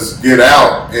was Get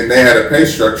Out, and they had a pay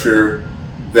structure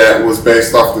that was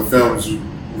based off the film's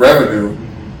revenue.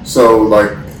 So,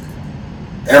 like,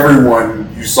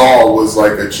 everyone you saw was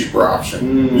like a cheaper option.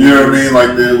 Mm-hmm. You know what I mean? Like,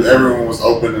 everyone was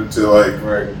open to like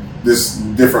this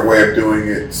different way of doing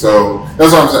it. So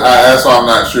that's what I'm saying. That's why I'm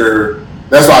not sure.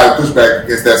 That's why I push back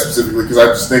against that specifically, because I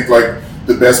just think like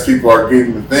the best people are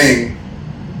getting the thing,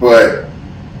 but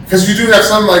because you do have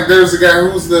some, like, there's a guy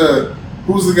who's the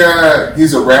guy.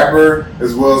 He's a rapper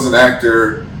as well as an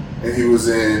actor, and he was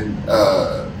in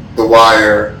The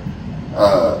Wire.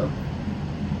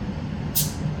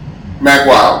 Mac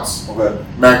Wilds. Okay.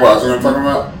 Mac Wilds, you know what I'm talking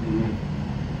about?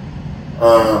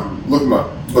 Mm-hmm. Look him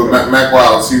up. But Mac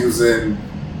Wilds, he was in.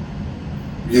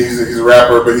 He's a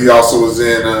rapper, but he also was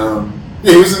in.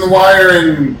 He was in The Wire,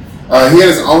 and he had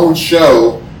his own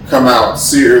show come out.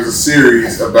 There's a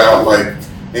series about like,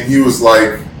 and he was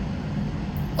like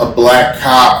a black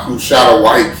cop who shot a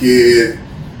white kid,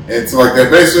 and so like that.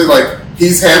 Basically, like,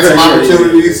 he's had some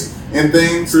opportunities in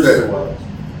things.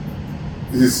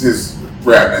 His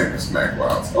rap name is Mac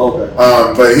Wilds. Okay.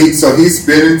 But he's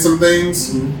been in some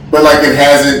things, but like it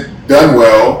hasn't done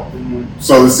well.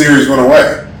 So the series went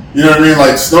away. You know what I mean?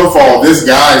 Like Snowfall, this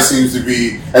guy seems to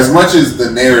be, as much as the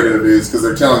narrative is, because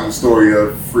they're telling the story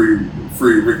of free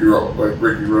Ricky Rose, like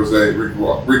Rick, the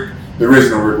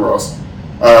original Rick Ross.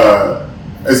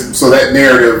 So that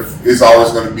narrative is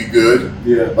always going to be good.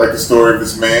 Yeah. Like the story of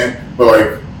this man, but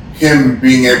like him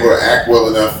being able to act well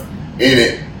enough in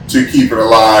it to keep it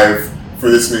alive for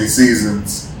this many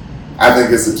seasons, I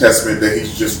think it's a testament that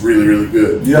he's just really, really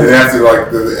good. Yeah. And after like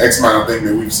the X amount of thing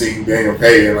that we've seen Daniel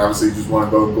Kaye, and obviously just won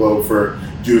a Golden Globe for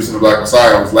Judas and the Black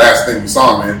Messiah, was the last thing we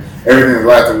saw him in. Everything the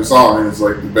last thing we saw him in is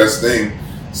like the best thing.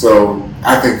 So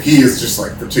I think he is just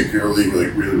like particularly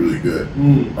like really, really good.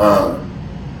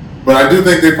 But I do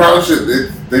think they probably should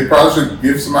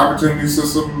give some opportunities to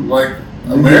some like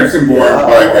American-born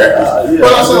black actors.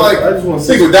 But also like I just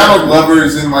think with Donald Glover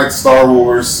is in like Star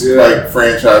Wars like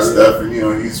franchise stuff,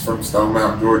 and he's from Stone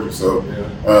Mountain, Georgia. So,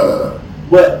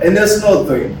 but and that's another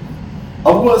thing.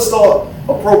 I'm going to start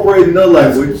appropriating the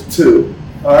language too.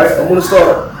 All right, I'm going to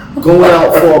start going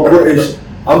out for a British.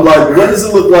 I'm like, what does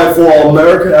it look like for an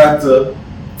American actor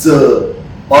to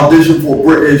audition for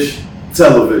British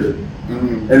television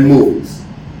and movies?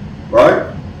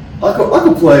 Right? I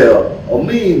could play a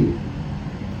mean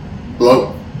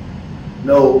bloke.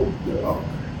 No,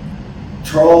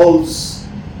 Charles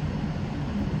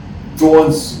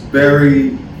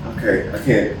Thornsberry. Okay, I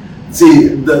can't. See,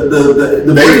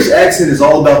 the British accent is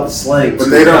all about the slang, but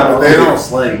they don't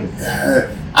slang.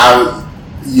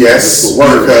 Yes,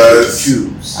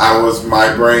 because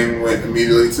my brain went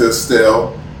immediately to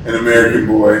Estelle, an American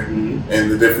Boy, and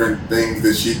the different things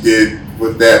that she did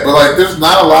with that. But like, there's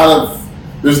not a lot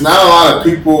of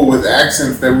people with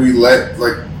accents that we let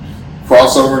like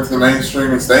cross over into the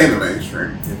mainstream and stay in the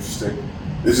mainstream. Interesting.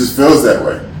 It just feels that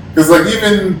way because like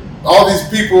even all these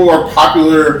people are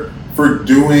popular for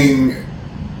doing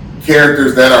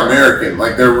characters that are American.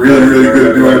 Like they're really, really good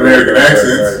at doing American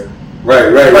accents.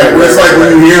 Right. Like it's like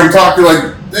when you hear them talk, you're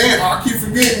like, damn, I keep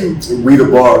forgetting Rita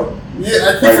Barr. Yeah,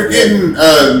 I keep forgetting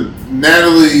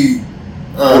Natalie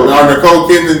Nicole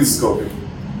Kidman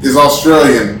is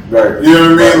Australian. Right. You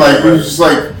know what I mean? Like it's just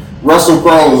like Russell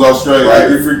Crowe is Australian. Right.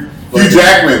 Like Hugh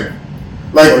Jackman.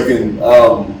 Like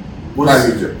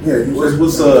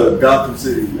what's Gotham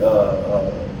City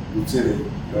lieutenant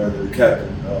or the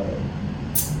captain?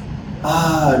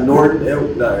 Norton.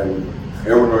 Edward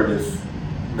Norton is.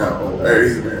 No,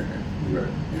 he's American. Right.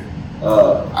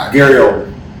 Gary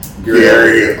Oldman.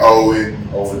 Gary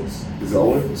Owens. Is it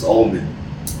Owen? It's Oldman.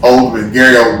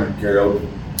 Gary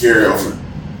Oldman.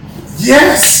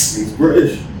 Yes! He's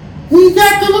British. He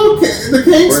got the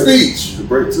King speech. He's a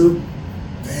Brit too.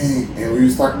 Dang, and we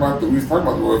was talking about the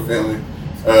royal family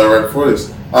right before this.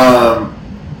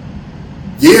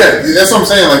 Yeah, that's what I'm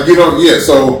saying. Like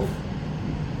so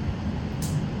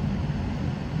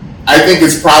I think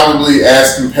it's probably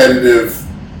as competitive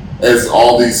as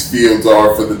all these fields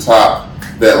are for the top.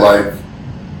 That like,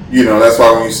 that's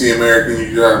why when you see American,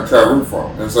 you try to root for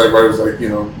them. And so everybody was like,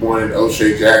 wanted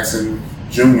O'Shea Jackson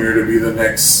Jr. to be the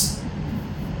next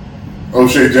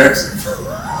O'Shea Jackson.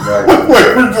 Right.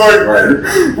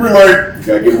 we're like,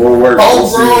 gotta get more work.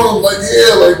 Homegrown,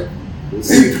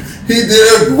 he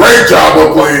did a great job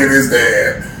of playing his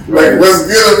dad. Right. Like, let's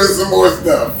get him in some more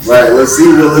stuff. Right. Let's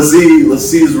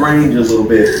see his range a little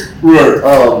bit. Right.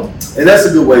 And that's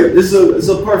a good way. It's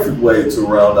a perfect way to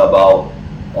round about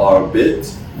our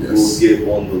bit. Yes. We'll get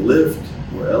on the lift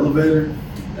or elevator,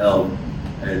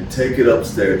 and take it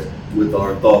upstairs with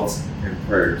our thoughts and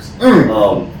prayers.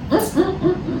 I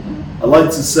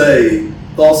like to say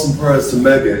thoughts and prayers to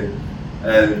Megan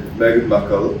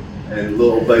Markle and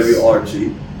little baby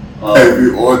Archie.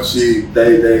 Baby Archie.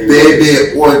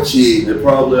 Baby Archie. They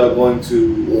probably are going to,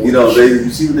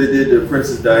 you see what they did to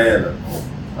Princess Diana.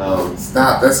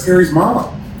 Stop. That's Carrie's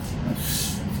mom.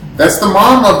 That's the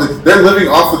mom of they're living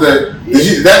off of that.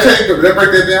 Did that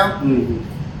break that down? Mm-hmm.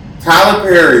 Tyler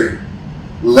Perry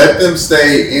let them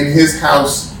stay in his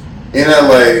house in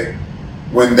LA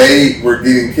when they were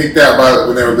getting kicked out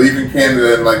when they were leaving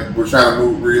Canada and like were trying to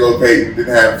relocate and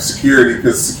didn't have security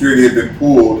because security had been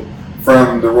pulled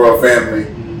from the royal family.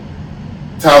 Mm-hmm.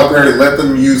 Tyler Perry let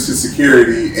them use his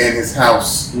security and his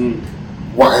house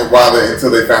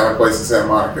until they found a place in Santa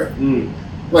Monica.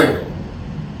 Like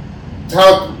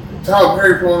Tyler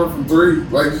Perry pulling up from 3,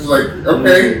 like just like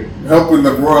helping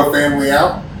the royal family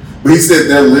out. But he said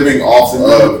they're living off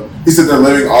of. He said they're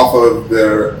living off of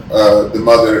their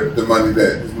the money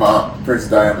that his mom, Princess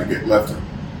Diana, left him.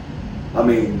 I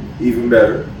mean, even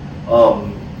better.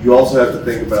 You also have to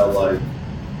think about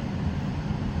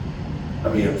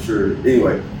I'm sure.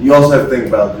 Anyway, you also have to think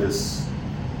about just.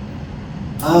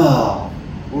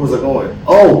 Where was I going?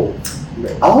 Oh,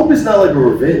 I hope it's not like a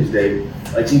revenge day.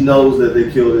 Like he knows that they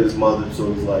killed his mother,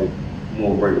 so he's like, I'm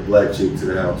gonna bring a black chick to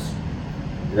the house.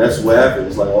 And that's what happened.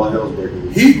 It's like all hell's breaking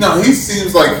loose. He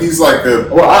seems like he's like a.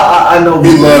 Well, I know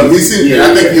he loves. He seems.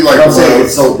 I think he like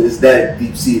loves. So it's that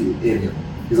deep seated in him.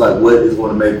 He's like, what is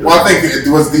going to make? Well, I think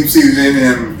what's deep seated in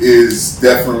him is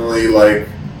definitely like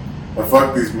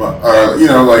fuck these F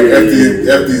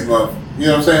these month. You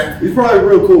know what I'm saying? He's probably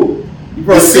real cool.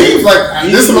 It seems like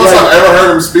this is the most I've ever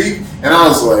heard him speak, and I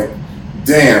was like,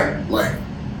 damn, like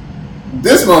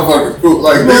this motherfucker's cool.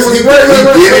 Like this, he did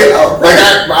it. Like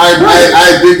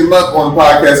I bigged him up on the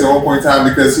podcast at one point in time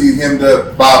because he hemmed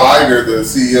up Bob Iger, the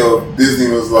CEO of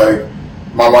Disney, was like,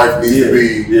 my wife needs to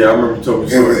be. Yeah, I remember talking a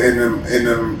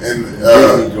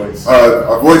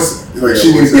voice. Like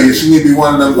she needs to be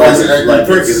one of them voice acting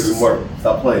princesses.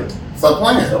 Stop playing.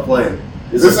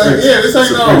 This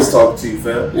ain't no Prince talking to you,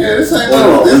 fam. Yeah, this ain't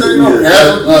no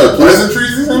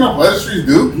pleasantries. This ain't no pleasantries,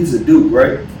 dude. He's a dude,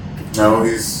 right? No,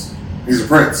 he's a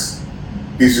prince.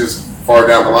 He's just far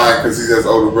down the line because he has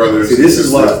older brothers. See, this is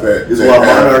why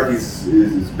monarchy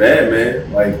is bad,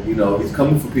 man. Like, you know, he's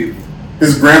coming for people.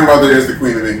 His grandmother is the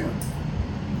Queen of England.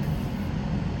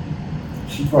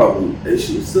 Is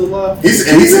she still alive? He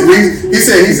said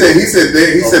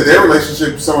their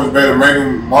relationship so much better.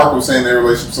 Meghan Markle was saying their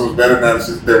relationship so much better now. It's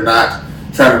just they're not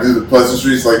trying to do the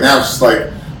pleasantries. Like now, it's just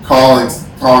like calling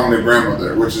their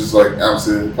grandmother, which is like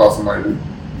obviously it costs somebody to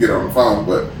get on the phone,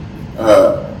 but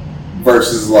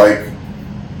versus like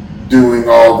doing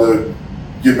all the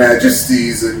your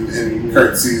majesties and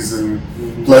curtsies and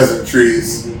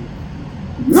pleasantries.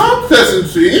 No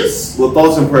pleasantries. Well,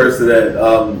 thoughts and prayers to that.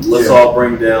 Let's all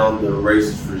bring down the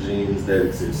racist regimes that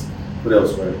exist. What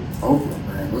else, right? Oh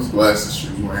man, those glasses she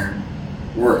was wearing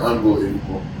were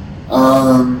unbelievable.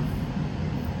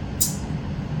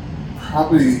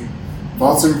 Probably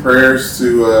thoughts and prayers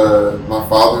to my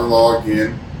father-in-law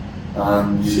again.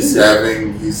 He's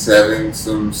having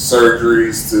some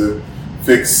surgeries to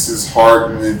fix his heart,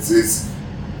 and it's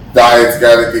diet's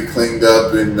got to get cleaned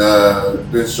up, and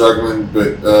been struggling,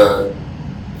 but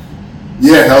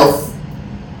health.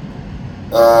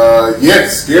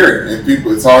 It's scary, and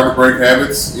it's hard to break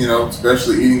habits, you know,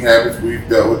 especially eating habits. We've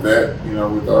dealt with that, you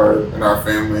know, in our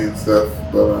family and stuff.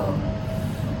 But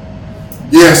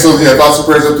thoughts and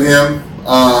prayers up to him.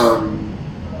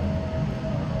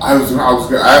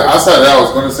 Outside of that, I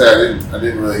was going to say I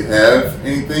didn't really have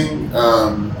anything.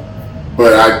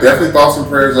 But I definitely thought some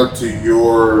prayers up to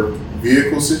your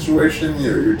vehicle situation.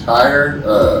 You're tired.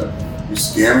 You're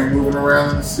scary moving around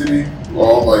in the city,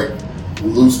 all like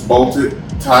loose bolted,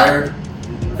 tired.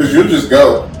 Because you'll just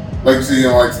go. Like you see, you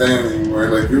don't like staying anywhere.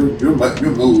 Like you'll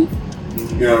move.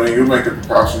 You know what I mean? You'll make the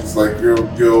precautions. Like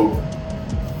you'll.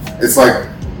 It's like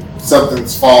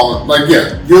something's falling. Like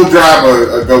you'll drive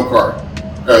a go-kart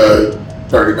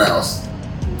 30 miles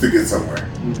to get somewhere.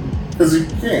 Because you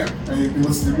can, and you can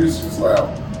listen to music just loud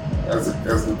as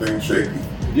the thing's shaky.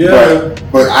 Yeah.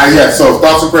 So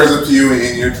thoughts and prayers up to you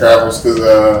in your travels, because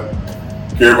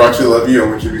care about you, love you, I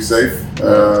want you to be safe.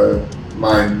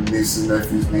 My nieces and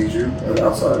nephews need you,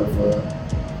 outside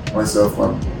of myself,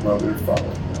 my mother,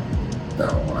 father,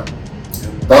 down the line.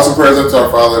 Thoughts and prayers up to our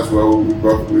father as well.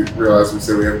 We realized we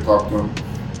said we haven't talked to him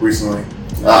recently.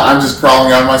 I'm just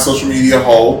crawling out of my social media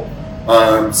hole,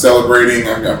 celebrating.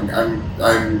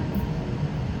 I'm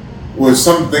was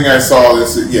something I saw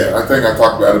this. Yeah, I think I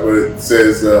talked about it, but it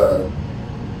says,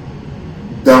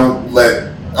 "Don't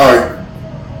let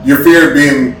your fear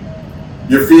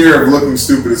of looking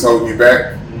stupid is holding you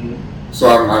back." Mm-hmm. So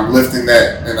I'm lifting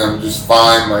that, and I'm just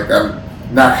fine. Like I'm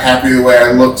not happy the way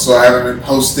I look, so I haven't been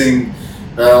posting.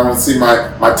 I want to see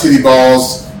my titty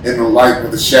balls in the light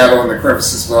with the shadow and the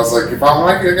crevices. But I was like, if I don't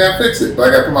like it, I gotta fix it. But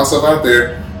I gotta put myself out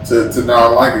there to know I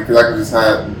like it, because I can just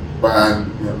hide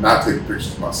behind, not taking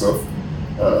pictures of myself.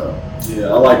 I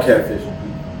like catfishing.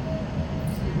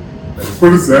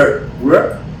 What is that?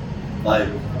 What? Like,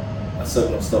 I suck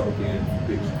my stomach in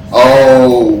pictures.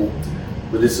 Oh.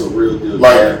 But it's a real deal.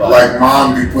 Like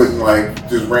mom be putting like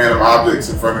just random objects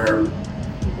in front of her.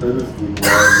 That is the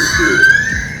wildest shit.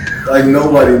 Like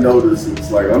nobody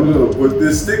notices. Like I'm gonna put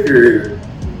this sticker here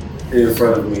in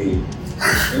front of me.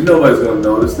 And nobody's gonna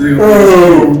notice. Man.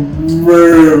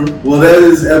 Well, that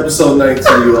is episode 19,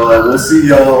 y'all. We'll see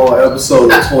y'all on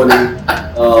episode 20.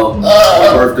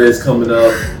 My birthday's coming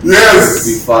up. Yes.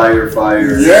 It's gonna be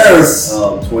fire. Yes.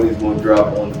 20's gonna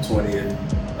drop on the 20th,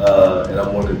 and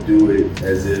I'm gonna do it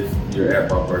as if you're at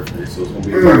my birthday. So it's gonna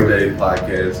be a birthday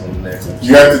podcast on the next one.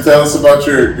 You have to tell us about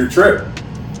your trip.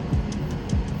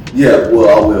 Yeah. Well,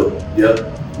 I will.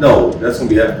 Yep. No, that's gonna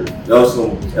be after. That's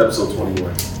gonna be episode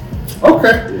 21.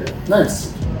 Okay. Yeah.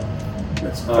 Nice.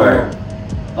 All right.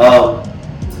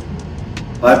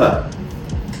 Bye-bye.